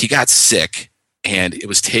he got sick, and it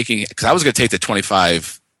was because I was going to take the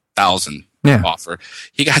 $25,000 offer.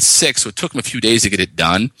 He got sick, so it took him a few days to get it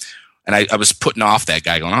done. And I was putting off that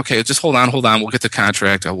guy, going, okay, just hold on. We'll get the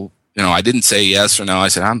contract. I didn't say yes or no. I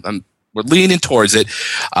said, we're leaning towards it.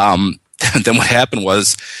 And then what happened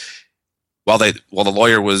was, while the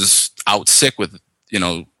lawyer was out sick with,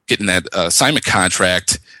 getting that assignment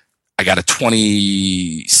contract, I got a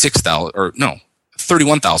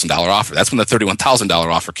 $31,000 offer. That's when the $31,000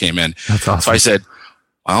 offer came in. That's awesome. So I said,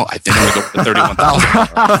 well, I think I'm going to go with the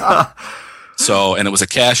 $31,000. So, and it was a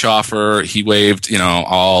cash offer. He waived,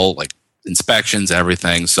 all like inspections,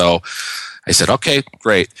 everything. So I said, okay,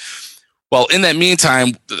 great. Well, in that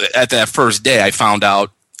meantime, at that first day, I found out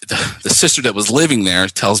the sister that was living there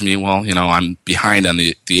tells me, well, I'm behind on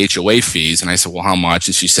the HOA fees. And I said, well, how much?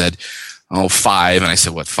 And she said, $5. And I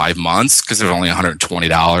said, what, 5 months? Because they're only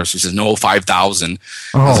 $120. She says, no, $5,000.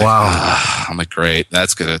 Oh, wow. I'm like, great.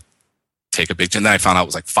 That's going to take a big, and then I found out it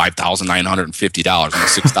was like $5,950,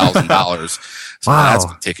 almost $6,000. So wow. That's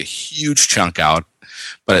going to take a huge chunk out.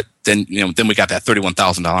 But then, then we got that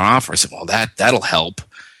 $31,000 offer. I said, well, that'll help,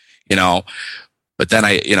 But then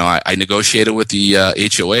I negotiated with the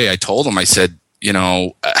HOA. I told them, I said,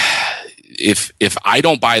 if I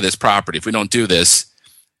don't buy this property, if we don't do this,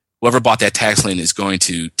 whoever bought that tax lien is going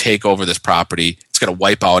to take over this property. It's going to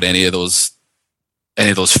wipe out any of those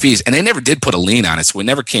fees. And they never did put a lien on it, so we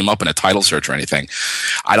never came up in a title search or anything.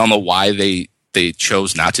 I don't know why they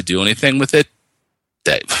chose not to do anything with it.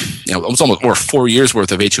 That it was almost over 4 years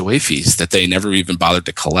worth of HOA fees that they never even bothered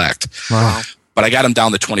to collect. Wow. but I got him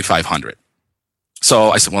down to $2,500. So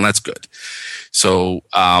I said, well, that's good. So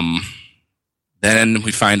then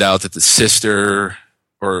we find out that the sister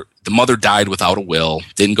or the mother died without a will,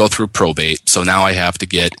 didn't go through probate. So now I have to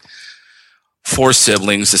get 4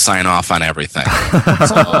 siblings to sign off on everything.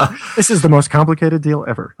 So, this is the most complicated deal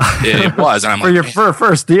ever. It was. And I'm for a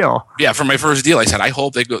first deal. Yeah, for my first deal, I said, I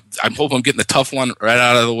hope I'm getting the tough one right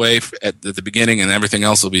out of the way at the beginning, and everything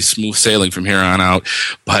else will be smooth sailing from here on out.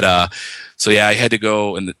 But so yeah, I had to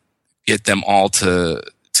go and get them all to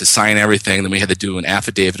sign everything. Then we had to do an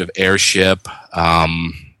affidavit of heirship,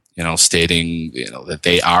 stating that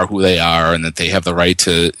they are who they are and that they have the right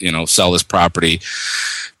to sell this property.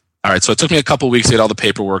 All right, so it took me a couple of weeks to get all the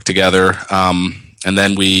paperwork together, and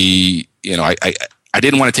then we, I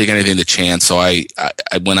didn't want to take anything to chance, so I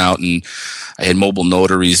went out and I had mobile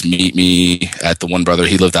notaries meet me at the one brother.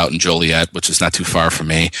 He lived out in Joliet, which is not too far from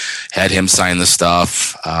me. Had him sign the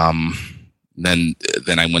stuff. Then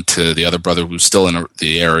I went to the other brother who's still in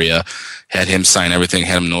the area, had him sign everything,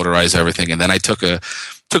 had him notarize everything, and then I took a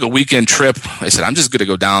weekend trip. I said, I'm just going to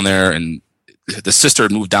go down there, and the sister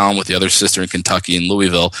had moved down with the other sister in Kentucky in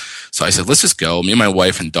Louisville. So I said, let's just go. Me and my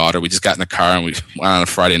wife and daughter, we just got in the car and we went on a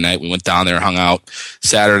Friday night. We went down there, hung out.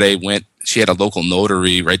 Saturday, she had a local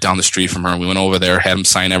notary right down the street from her. We went over there, had him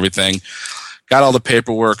sign everything, got all the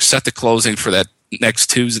paperwork, set the closing for that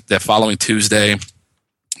following Tuesday,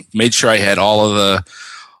 made sure I had all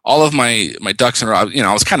of my ducks in a row.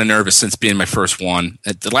 I was kind of nervous since being my first one.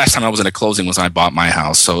 The last time I was in a closing was when I bought my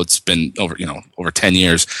house. So it's been over 10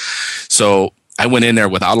 years. So I went in there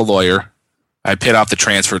without a lawyer. I paid off the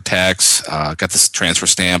transfer tax, got this transfer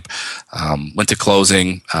stamp, went to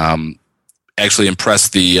closing, actually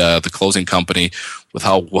impressed the closing company with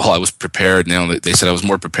how well I was prepared. They said I was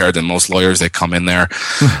more prepared than most lawyers that come in there.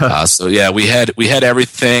 So yeah, we had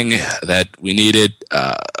everything that we needed.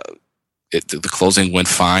 The closing went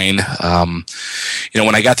fine.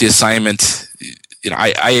 When I got the assignment,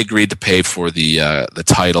 I agreed to pay for the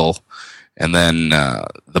title, and then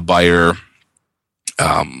the buyer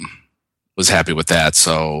was happy with that.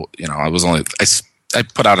 So I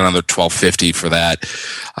put out another $1,250 for that.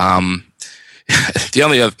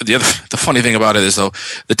 The funny thing about it is, though,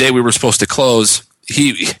 the day we were supposed to close,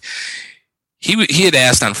 he had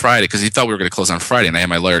asked on Friday because he thought we were going to close on Friday, and I had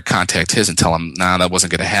my lawyer contact his and tell him, that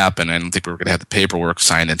wasn't going to happen. I don't think we were going to have the paperwork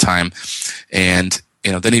signed in time. And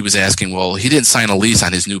then he was asking, well, he didn't sign a lease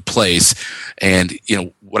on his new place, and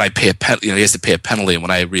would I pay a penalty? He has to pay a penalty, and would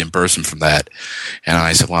I reimburse him from that? And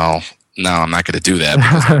I said, well, no, I'm not going to do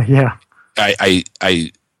that. Yeah,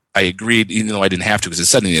 I agreed, even though I didn't have to, because it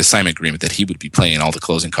said in the assignment agreement that he would be paying all the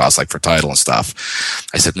closing costs, like for title and stuff.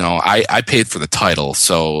 I said, no, I paid for the title.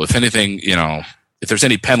 So if anything, if there's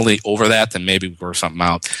any penalty over that, then maybe we'll work something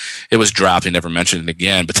out. It was dropped. He never mentioned it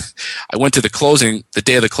again. But I went to the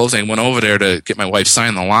day of the closing, went over there to get my wife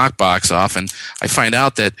signed the lockbox off, and I find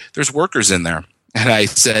out that there's workers in there. And I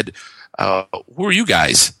said, who are you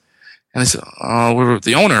guys? And they said, we're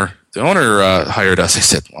the owner. The owner hired us. I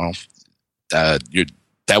said, well,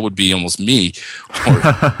 that would be almost me.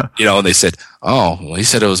 And they said, oh, well, he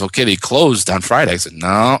said it was okay. He closed on Friday. I said,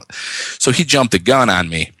 no. So he jumped the gun on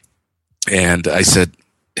me. And I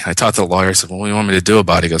talked to the lawyer. I said, well, what do you want me to do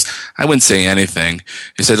about it? He goes, I wouldn't say anything.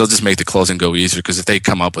 He said, it'll just make the closing go easier, because if they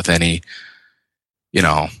come up with any,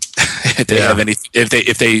 if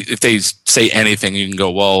they say anything, you can go,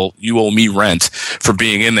 well, you owe me rent for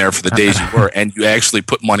being in there for the days you were, and you actually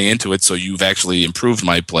put money into it, so you've actually improved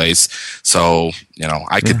my place. So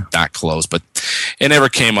I could not close, but it never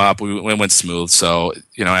came up. We went smooth. So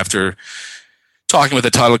after talking with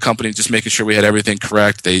the title company, just making sure we had everything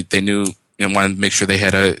correct, they knew and wanted to make sure they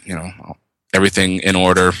had everything in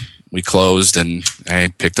order. We closed, and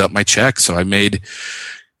I picked up my check. So I made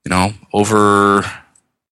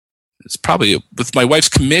it's probably, with my wife's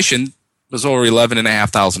commission, it was over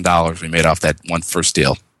 $11,500 we made off that one first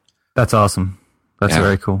deal. That's awesome. That's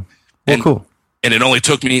very cool. Well, cool. And it only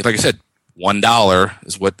took me, like I said, $1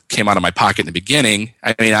 is what came out of my pocket in the beginning.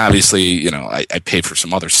 I mean, obviously, I paid for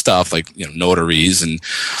some other stuff like, notaries and,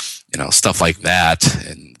 stuff like that,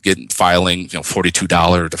 and filing,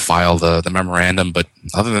 $42 to file the memorandum. But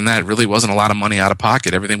other than that, it really wasn't a lot of money out of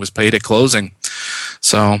pocket. Everything was paid at closing.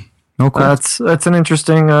 So. Oh, cool. That's an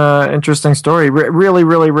interesting story. Really,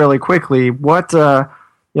 really, really quickly, what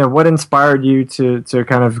inspired you to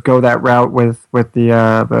kind of go that route with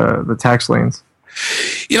the tax liens?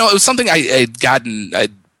 It was something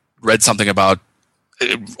I'd read something about.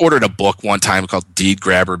 Ordered a book one time called Deed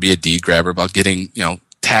Grabber, Be a Deed Grabber, about getting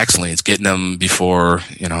tax liens, getting them before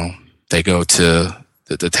they go to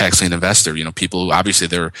the tax lien investor. People who obviously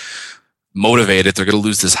they're motivated, they're going to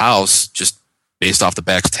lose this house, just based off the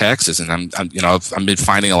back taxes. And I've been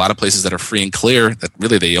finding a lot of places that are free and clear that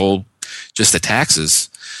really they owe just the taxes.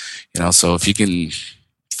 So if you can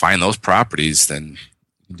find those properties, then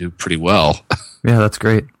you do pretty well. Yeah, that's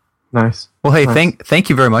great. Nice. Well, hey, nice. Thank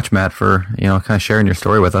you very much, Matt, for kind of sharing your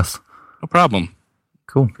story with us. No problem.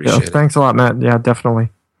 Cool. Appreciate it. Thanks a lot, Matt. Yeah, definitely.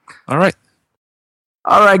 All right.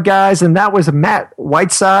 All right, guys, and that was Matt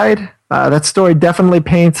Whiteside. That story definitely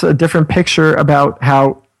paints a different picture about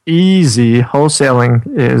how easy wholesaling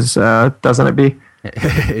is, doesn't it, B?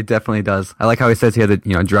 It definitely does. I like how he says he had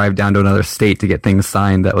to drive down to another state to get things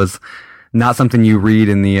signed. That was not something you read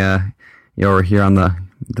in the or hear on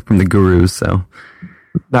from the gurus. So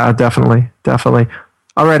definitely.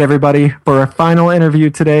 All right, everybody. For our final interview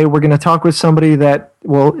today, we're going to talk with somebody that,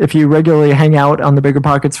 well, if you regularly hang out on the Bigger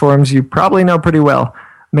Pockets forums, you probably know pretty well,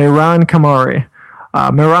 Mehran Kamari.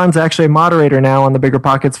 Mehran's actually a moderator now on the Bigger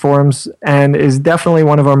Pockets forums and is definitely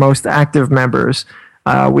one of our most active members.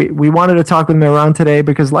 We wanted to talk with Mehran today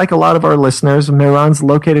because, like a lot of our listeners, Mehran's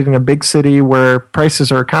located in a big city where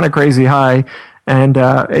prices are kind of crazy high, and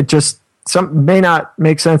it just may not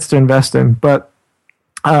make sense to invest in. But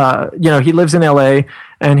he lives in LA,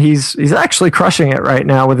 and he's actually crushing it right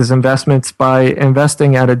now with his investments by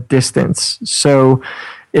investing at a distance. So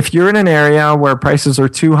if you're in an area where prices are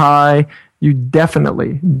too high, you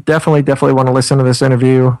definitely want to listen to this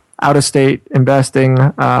interview. Out of state investing.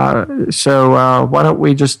 So why don't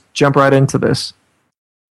we just jump right into this?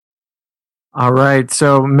 All right.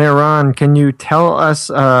 So Mehran, can you tell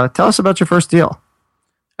us about your first deal?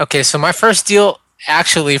 Okay. So my first deal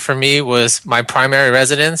actually for me was my primary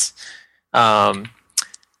residence. I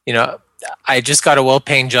just got a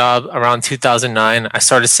well-paying job around 2009. I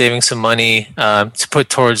started saving some money to put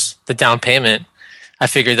towards the down payment. I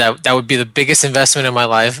figured that would be the biggest investment in my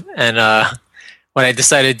life, and what I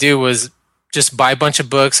decided to do was just buy a bunch of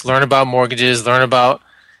books, learn about mortgages, learn about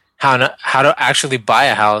how to actually buy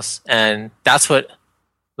a house, and that's what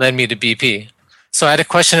led me to BP. So I had a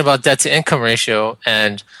question about debt to income ratio,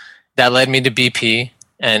 and that led me to BP.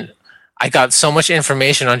 And I got so much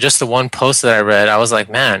information on just the one post that I read. I was like,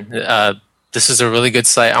 man, this is a really good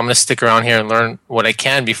site. I'm going to stick around here and learn what I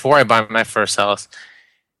can before I buy my first house.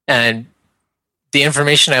 And the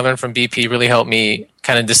information I learned from BP really helped me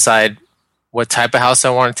kind of decide what type of house I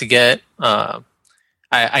wanted to get.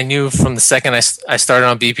 I knew from the second I started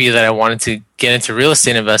on BP that I wanted to get into real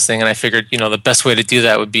estate investing, and I figured, the best way to do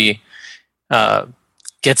that would be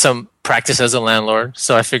get some practice as a landlord.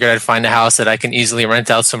 So I figured I'd find a house that I can easily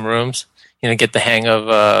rent out some rooms, get the hang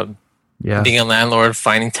of being a landlord,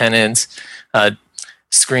 finding tenants,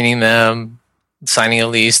 screening them, signing a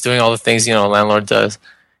lease, doing all the things, a landlord does.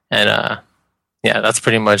 And that's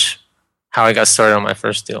pretty much how I got started on my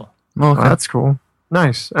first deal. Well, that's cool.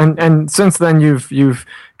 Nice. And since then you've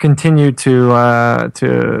continued to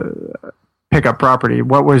pick up property.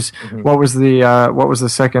 What was the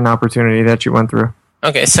second opportunity that you went through?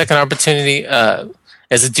 Okay, second opportunity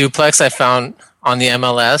is a duplex I found on the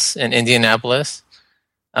MLS in Indianapolis.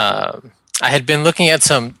 I had been looking at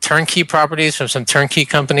some turnkey properties from some turnkey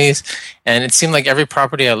companies, and it seemed like every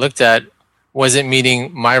property I looked at wasn't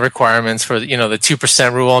meeting my requirements for the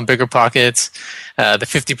 2% rule on Bigger Pockets, the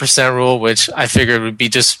 50% rule, which I figured would be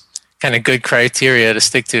just kind of good criteria to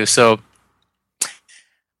stick to. So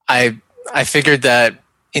I figured that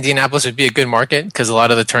Indianapolis would be a good market because a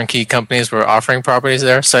lot of the turnkey companies were offering properties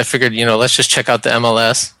there. So I figured, let's just check out the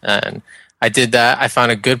MLS, and I did that. I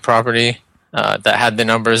found a good property that had the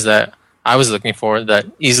numbers that I was looking for that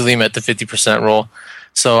easily met the 50% rule.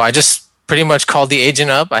 So I just pretty much called the agent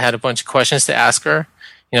up. I had a bunch of questions to ask her,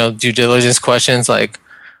 due diligence questions like,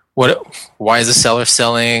 why is the seller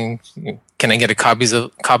selling? Can I get copies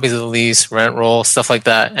of the lease, rent roll, stuff like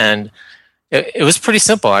that? And it was pretty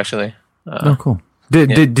simple, actually. Cool.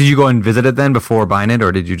 Did you go and visit it then before buying it,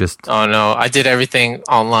 or did you just? Oh no, I did everything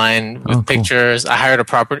online with pictures. I hired a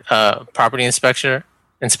property inspector,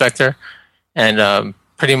 and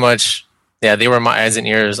pretty much, they were my eyes and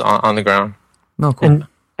ears on the ground. Oh, cool.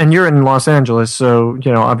 And you're in Los Angeles, so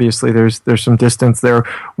obviously there's some distance there.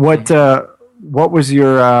 What was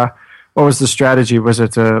the strategy? Was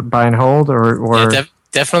it to buy and hold, or? Yeah,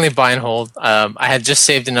 definitely buy and hold. I had just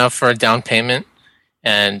saved enough for a down payment,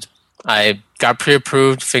 and I got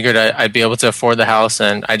pre-approved. Figured I'd be able to afford the house,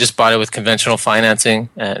 and I just bought it with conventional financing,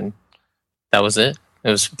 and that was it. It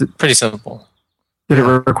was pretty simple. Did it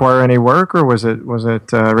require any work, or was it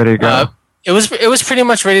ready to go? It was pretty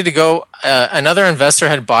much ready to go. Another investor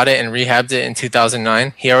had bought it and rehabbed it in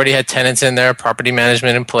 2009. He already had tenants in there, property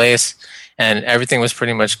management in place, and everything was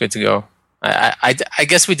pretty much good to go. I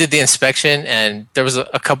guess we did the inspection, and there was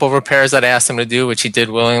a couple of repairs that I asked him to do, which he did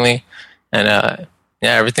willingly. and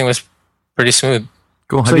yeah, everything was pretty smooth.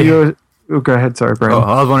 Cool. So go ahead. Sorry, Brian.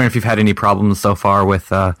 I was wondering if you've had any problems so far with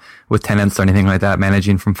tenants or anything like that,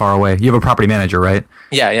 managing from far away. You have a property manager, right?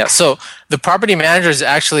 Yeah. So the property manager is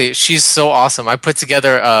actually, she's so awesome. I put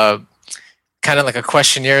together kind of like a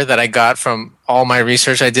questionnaire that I got from all my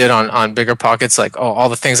research I did on Bigger Pockets, like all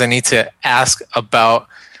the things I need to ask about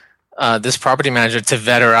this property manager to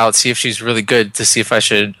vet her out, see if she's really good, to see if I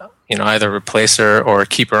should, either replace her or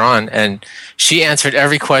keep her on. And she answered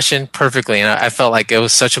every question perfectly, and I felt like it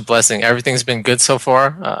was such a blessing. Everything's been good so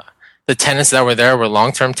far. The tenants that were there were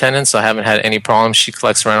long-term tenants, so I haven't had any problems. She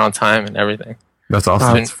collects rent on time and everything. That's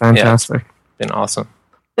awesome. That's fantastic. It's been awesome.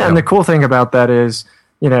 Yeah, and the cool thing about that is,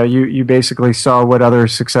 you basically saw what other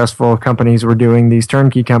successful companies were doing, these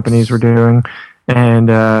turnkey companies were doing.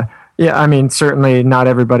 And yeah, I mean, certainly not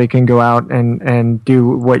everybody can go out and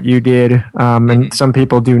do what you did. And some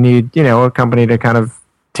people do need, a company to kind of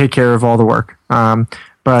take care of all the work.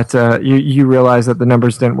 But you realize that the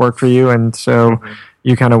numbers didn't work for you. And so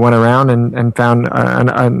you kind of went around and found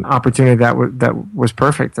an opportunity that was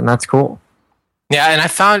perfect. And that's cool. Yeah, and I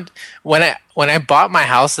found when I bought my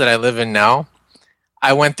house that I live in now,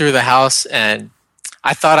 I went through the house and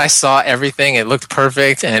I thought I saw everything. It looked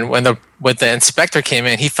perfect. And when the inspector came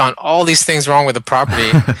in, he found all these things wrong with the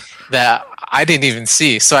property that I didn't even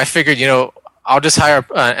see. So I figured, I'll just hire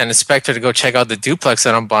an inspector to go check out the duplex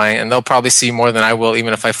that I'm buying, and they'll probably see more than I will,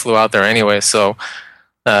 even if I flew out there anyway. So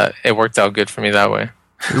it worked out good for me that way.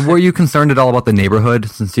 Were you concerned at all about the neighborhood,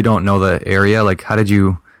 since you don't know the area? Like, how did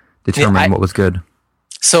you determine what was good?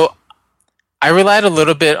 So I relied a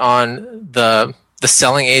little bit on the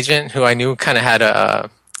selling agent, who I knew kind of had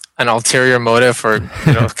an ulterior motive for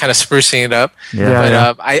kind of sprucing it up.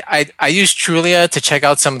 Yeah. But I used Trulia to check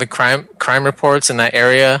out some of the crime reports in that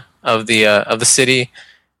area of the city.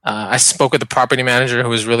 I spoke with the property manager, who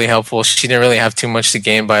was really helpful. She didn't really have too much to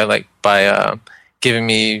gain by giving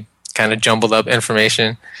me kind of jumbled up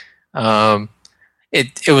information.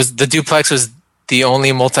 It was, the duplex was the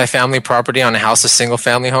only multifamily property on a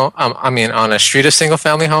street of single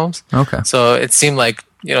family homes. Okay. So it seemed like,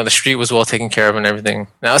 the street was well taken care of and everything.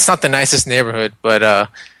 Now, it's not the nicest neighborhood, but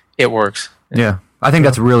it works. Yeah. I think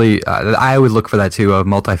that's really, I would look for that too, a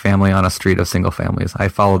multifamily on a street of single families. I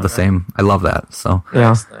followed the same. I love that. So yeah.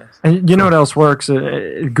 Nice. And you know what else works?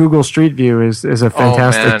 Google Street View is a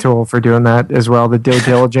fantastic tool for doing that as well. The due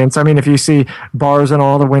diligence. I mean, if you see bars in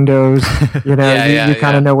all the windows, you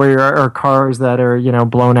kind of know where you are, or cars that are,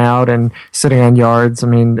 blown out and sitting on yards. I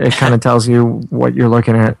mean, it kind of tells you what you're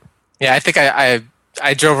looking at. Yeah, I think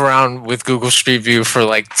I drove around with Google Street View for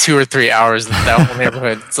like 2 or 3 hours in that whole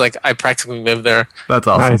neighborhood. It's like I practically live there. That's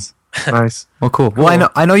awesome. Nice. Well, cool. Well,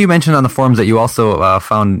 I know you mentioned on the forums that you also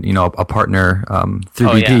found a partner through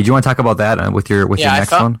BP. Yeah. Do you want to talk about that with your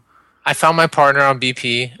next one? I found my partner on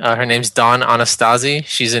BP. Her name's Dawn Anastasi.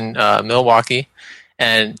 She's in Milwaukee,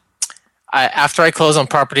 and after I closed on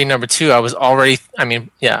property number 2, I was already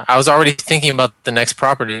thinking about the next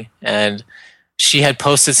property, and she had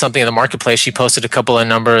posted something in the marketplace. She posted a couple of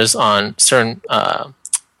numbers on certain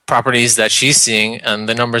properties that she's seeing and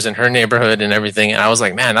the numbers in her neighborhood and everything. And I was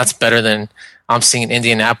like, man, that's better than I'm seeing in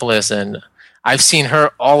Indianapolis. And I've seen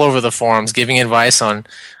her all over the forums giving advice on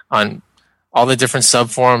all the different sub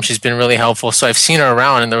forums. She's been really helpful. So I've seen her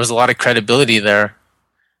around, and there was a lot of credibility there.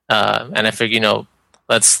 And I figured,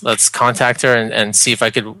 let's contact her and see if I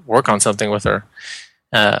could work on something with her.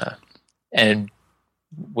 And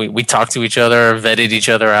we talked to each other, vetted each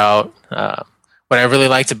other out. What I really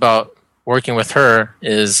liked about working with her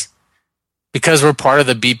is because we're part of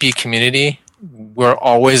the BP community, we're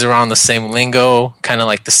always around the same lingo, kind of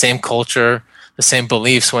like the same culture, the same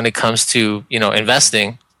beliefs when it comes to,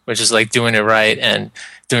 investing, which is like doing it right and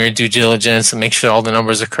doing your due diligence and make sure all the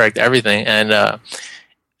numbers are correct, everything. And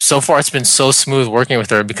so far it's been so smooth working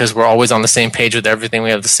with her because we're always on the same page with everything.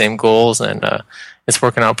 We have the same goals, and it's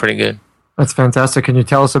working out pretty good. That's fantastic. Can you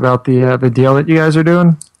tell us about the deal that you guys are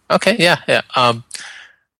doing? Okay, yeah.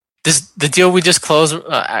 The deal we just closed,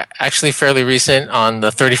 actually fairly recent, on the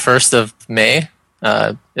 31st of May.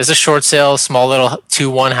 It's a short sale, small little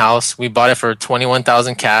 2-1 house. We bought it for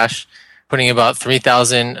 $21,000 cash, putting about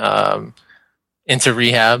 $3,000 into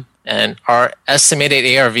rehab, and our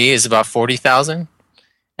estimated ARV is about $40,000.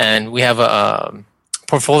 And we have a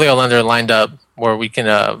portfolio lender lined up where we can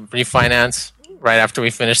refinance right after we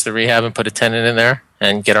finish the rehab and put a tenant in there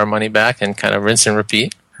and get our money back and kind of rinse and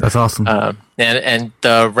repeat. That's awesome. And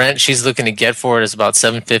the rent she's looking to get for it is about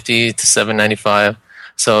 $750 to $795.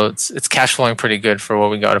 So it's cash flowing pretty good for what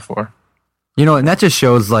we got it for. And that just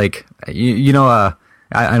shows, like,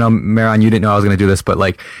 I know, Mehran, you didn't know I was going to do this, but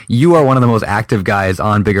like, you are one of the most active guys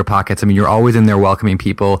on Bigger Pockets. I mean, you're always in there welcoming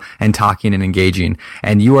people and talking and engaging,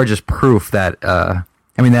 and you are just proof that, that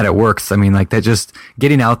it works. I mean, like, that just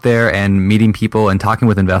getting out there and meeting people and talking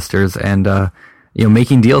with investors and,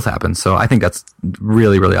 making deals happen. So I think that's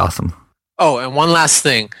really, really awesome. Oh, and one last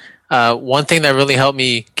thing. One thing that really helped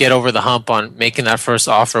me get over the hump on making that first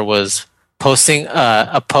offer was posting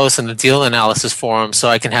a post in the deal analysis forum so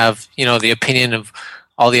I can have, the opinion of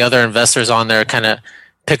all the other investors on there kind of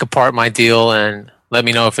pick apart my deal and let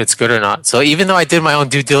me know if it's good or not. So even though I did my own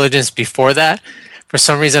due diligence before that, for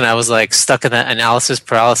some reason I was like stuck in that analysis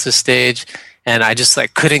paralysis stage and I just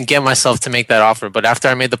like couldn't get myself to make that offer. But after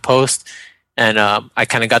I made the post and I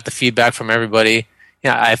kind of got the feedback from everybody,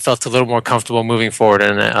 I felt a little more comfortable moving forward,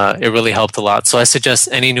 and it really helped a lot. So I suggest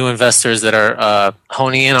any new investors that are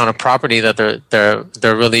honing in on a property that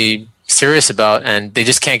they're really serious about, and they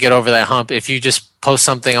just can't get over that hump. If you just post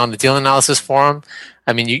something on the deal analysis forum,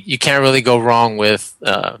 I mean, you can't really go wrong with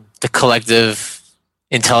the collective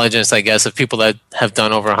intelligence, I guess, of people that have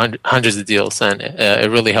done over hundreds of deals, and it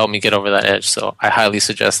really helped me get over that edge. So I highly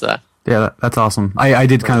suggest that. Yeah, that's awesome. I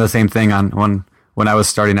did kind of the same thing on when I was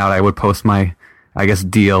starting out. I would post my, I guess,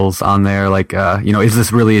 deals on there, like, is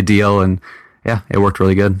this really a deal? And yeah, it worked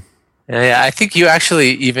really good. Yeah, I think you actually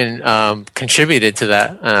even contributed to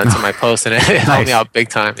that, to my post, and it helped me out big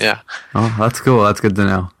time. Yeah. Oh, that's cool. That's good to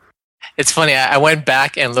know. It's funny. I went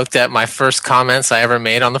back and looked at my first comments I ever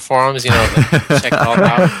made on the forums, check it all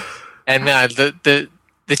out. And man, the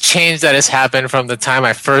change that has happened from the time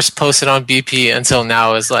I first posted on BP until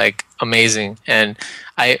now is like amazing. And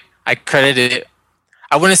I credited it,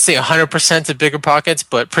 I wouldn't say 100% to Bigger Pockets,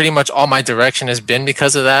 but pretty much all my direction has been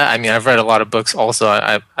because of that. I mean, I've read a lot of books also.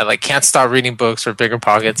 I like can't stop reading books for Bigger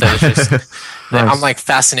Pockets. And it's just, nice. I'm like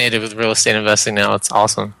fascinated with real estate investing now. It's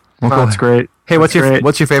awesome. Well, cool. That's great. Hey, what's your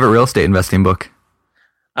favorite real estate investing book?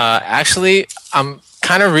 Actually, I'm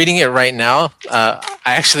kind of reading it right now. I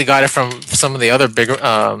actually got it from some of the other bigger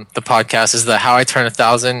the podcast is the How I Turn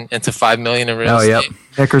 1,000 into 5 Million in Real Estate. Yep.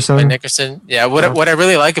 Nickerson. By Nickerson. Yeah. What I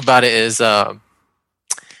really like about it is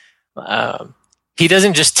he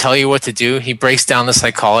doesn't just tell you what to do. He breaks down the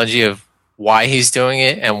psychology of why he's doing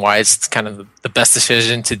it and why it's kind of the best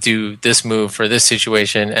decision to do this move for this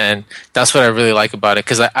situation. And that's what I really like about it,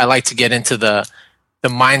 because I like to get into the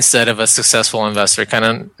mindset of a successful investor, kind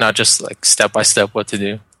of not just like step by step what to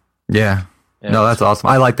do. Yeah. No, that's awesome.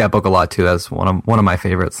 I like that book a lot too. That's one of my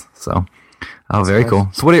favorites. So, very cool.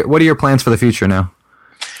 So what are your plans for the future now?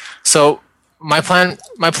 So my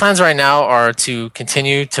plans right now are to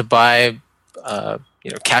continue to buy,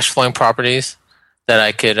 cash flowing properties that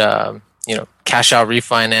I could, cash out,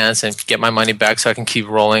 refinance, and get my money back so I can keep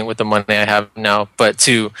rolling with the money I have now. But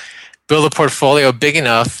to build a portfolio big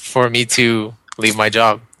enough for me to leave my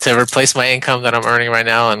job, to replace my income that I'm earning right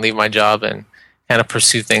now and leave my job and kind of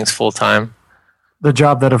pursue things full time. The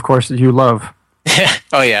job that, of course, you love.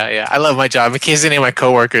 Oh yeah. I love my job. In case any of my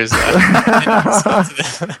coworkers.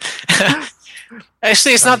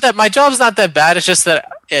 Actually, it's not that my job's not that bad. It's just that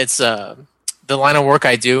it's the line of work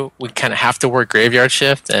I do. We kind of have to work graveyard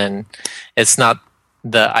shift, and it's not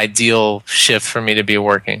the ideal shift for me to be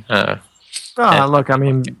working. Look, I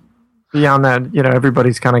mean, beyond that,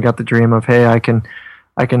 everybody's kind of got the dream of, hey, I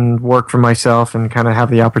can work for myself and kind of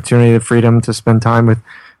have the opportunity, the freedom to spend time with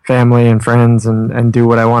family and friends and do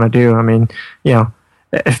what I want to do. I mean,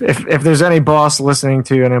 if there's any boss listening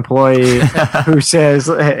to an employee who says,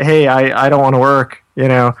 hey, I don't want to work,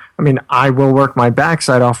 I mean, I will work my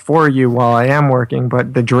backside off for you while I am working,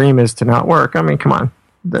 but the dream is to not work. I mean, come on.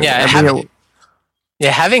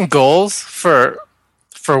 Having goals for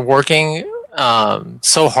working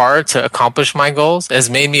so hard to accomplish my goals has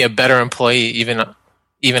made me a better employee even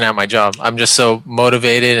at my job. I'm just so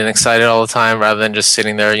motivated and excited all the time rather than just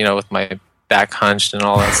sitting there, with my back hunched and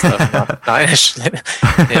all that stuff. Not interested.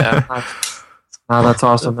 Yeah. Oh, that's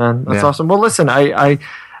awesome, man. That's awesome. Well, listen, I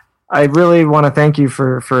really want to thank you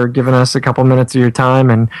for giving us a couple minutes of your time,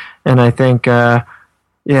 and I think I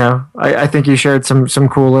think you shared some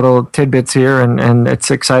cool little tidbits here, and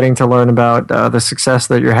it's exciting to learn about the success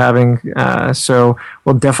that you're having. So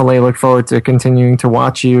we'll definitely look forward to continuing to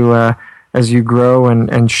watch you as you grow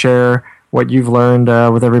and share what you've learned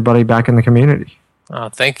with everybody back in the community. Oh,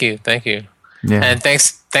 thank you. Yeah. And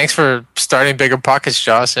thanks for starting Bigger Pockets,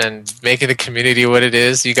 Josh, and making the community what it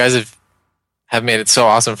is. You guys have made it so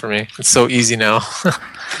awesome for me. It's so easy now.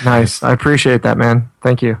 Nice. I appreciate that, man.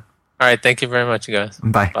 Thank you. All right. Thank you very much, you guys.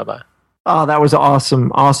 Bye. Bye-bye. Oh, that was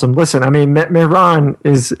awesome. Listen, I mean, Mehran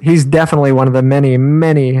he's definitely one of the many,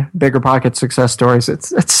 many Bigger Pockets success stories.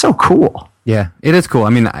 It's so cool. Yeah, it is cool. I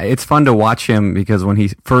mean, it's fun to watch him because when he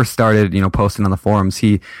first started, posting on the forums,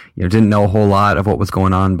 he, didn't know a whole lot of what was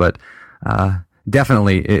going on, but,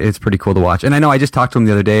 definitely it's pretty cool to watch. And I know I just talked to him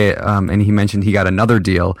the other day, and he mentioned he got another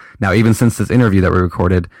deal. Now, even since this interview that we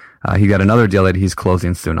recorded, he got another deal that he's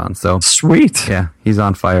closing soon on. So sweet. Yeah, he's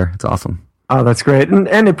on fire. It's awesome. Oh, that's great,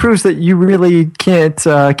 and it proves that you really can't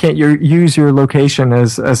use your location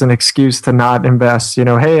as an excuse to not invest.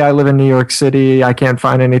 Hey, I live in New York City. I can't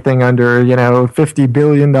find anything under $50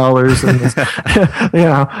 billion.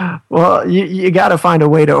 Well, you got to find a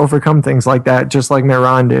way to overcome things like that, just like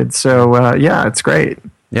Mehran did. So yeah, it's great.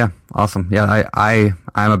 Yeah, awesome. Yeah,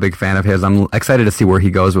 I'm a big fan of his. I'm excited to see where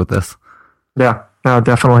he goes with this. Yeah, no,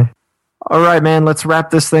 definitely. All right, man. Let's wrap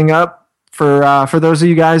this thing up. For those of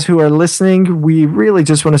you guys who are listening, we really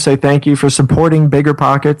just want to say thank you for supporting Bigger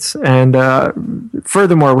Pockets. And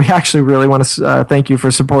furthermore, we actually really want to thank you for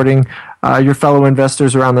supporting your fellow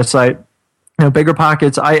investors around the site. Bigger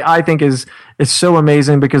Pockets, I think is so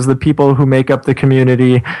amazing because the people who make up the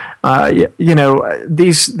community,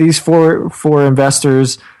 these four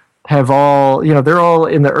investors have all, they're all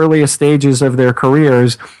in the earliest stages of their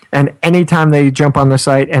careers. And anytime they jump on the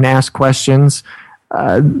site and ask questions,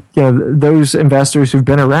 those investors who've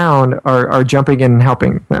been around are jumping in and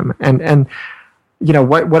helping them. And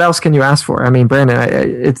what else can you ask for? I mean, Brandon,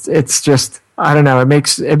 it's just, I don't know. It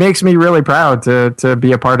makes me really proud to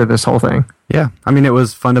be a part of this whole thing. Yeah. I mean, it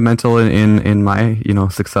was fundamental in my,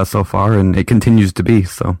 success so far, and it continues to be.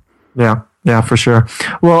 So yeah, for sure.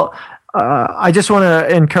 Well, I just want to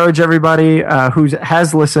encourage everybody who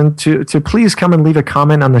has listened to please come and leave a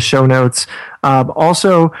comment on the show notes.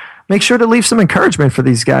 Also, make sure to leave some encouragement for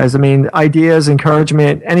these guys. I mean, ideas,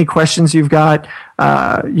 encouragement, any questions you've got,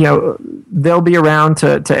 they'll be around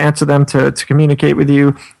to answer them, to communicate with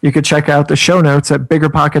you. You could check out the show notes at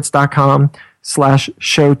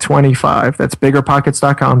biggerpockets.com/show25. That's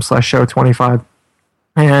biggerpockets.com/show25.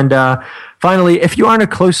 And finally, if you aren't a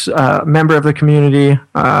close member of the community,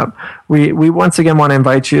 we once again want to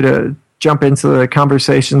invite you to jump into the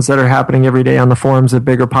conversations that are happening every day on the forums at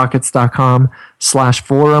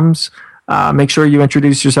biggerpockets.com/forums. Make sure you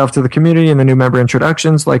introduce yourself to the community in the new member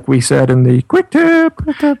introductions, like we said in the quick tip.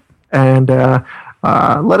 And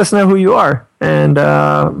let us know who you are. And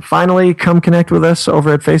finally, come connect with us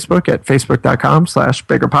over at Facebook at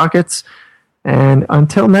facebook.com/biggerpockets. And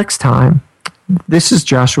until next time, this is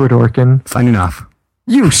Joshua Dorkin signing off.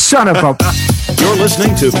 You son of a... You're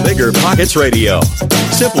listening to Bigger Pockets Radio,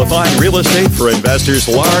 simplifying real estate for investors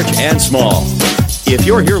large and small. If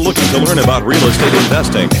you're here looking to learn about real estate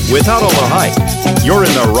investing without all the hype, you're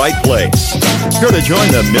in the right place. You're to join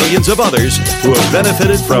the millions of others who have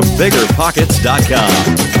benefited from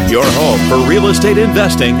BiggerPockets.com, your home for real estate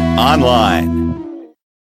investing online.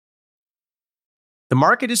 The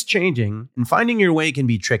market is changing, and finding your way can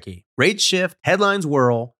be tricky. Rates shift, headlines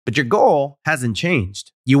whirl, but your goal hasn't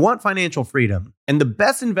changed. You want financial freedom, and the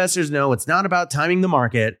best investors know it's not about timing the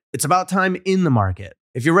market, it's about time in the market.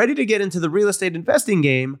 If you're ready to get into the real estate investing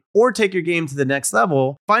game or take your game to the next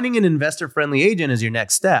level, finding an investor-friendly agent is your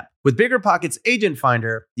next step. With BiggerPockets Agent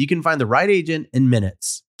Finder, you can find the right agent in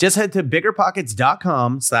minutes. Just head to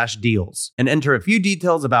biggerpockets.com/deals and enter a few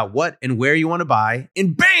details about what and where you want to buy,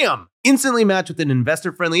 and bam! Instantly match with an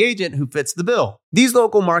investor-friendly agent who fits the bill. These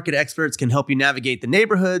local market experts can help you navigate the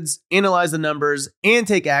neighborhoods, analyze the numbers, and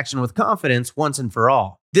take action with confidence once and for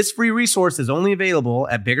all. This free resource is only available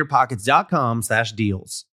at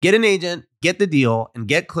biggerpockets.com/deals. Get an agent, get the deal, and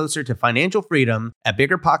get closer to financial freedom at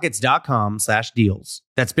biggerpockets.com/deals.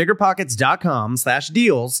 That's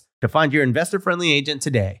biggerpockets.com/deals to find your investor-friendly agent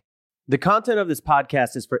today. The content of this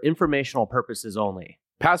podcast is for informational purposes only.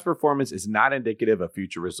 Past performance is not indicative of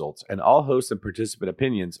future results, and all host and participant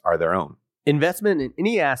opinions are their own. Investment in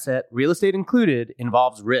any asset, real estate included,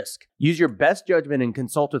 involves risk. Use your best judgment and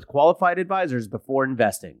consult with qualified advisors before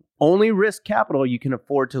investing. Only risk capital you can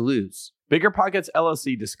afford to lose. Bigger Pockets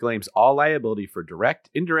LLC disclaims all liability for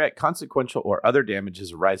direct, indirect, consequential, or other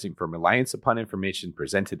damages arising from reliance upon information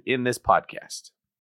presented in this podcast.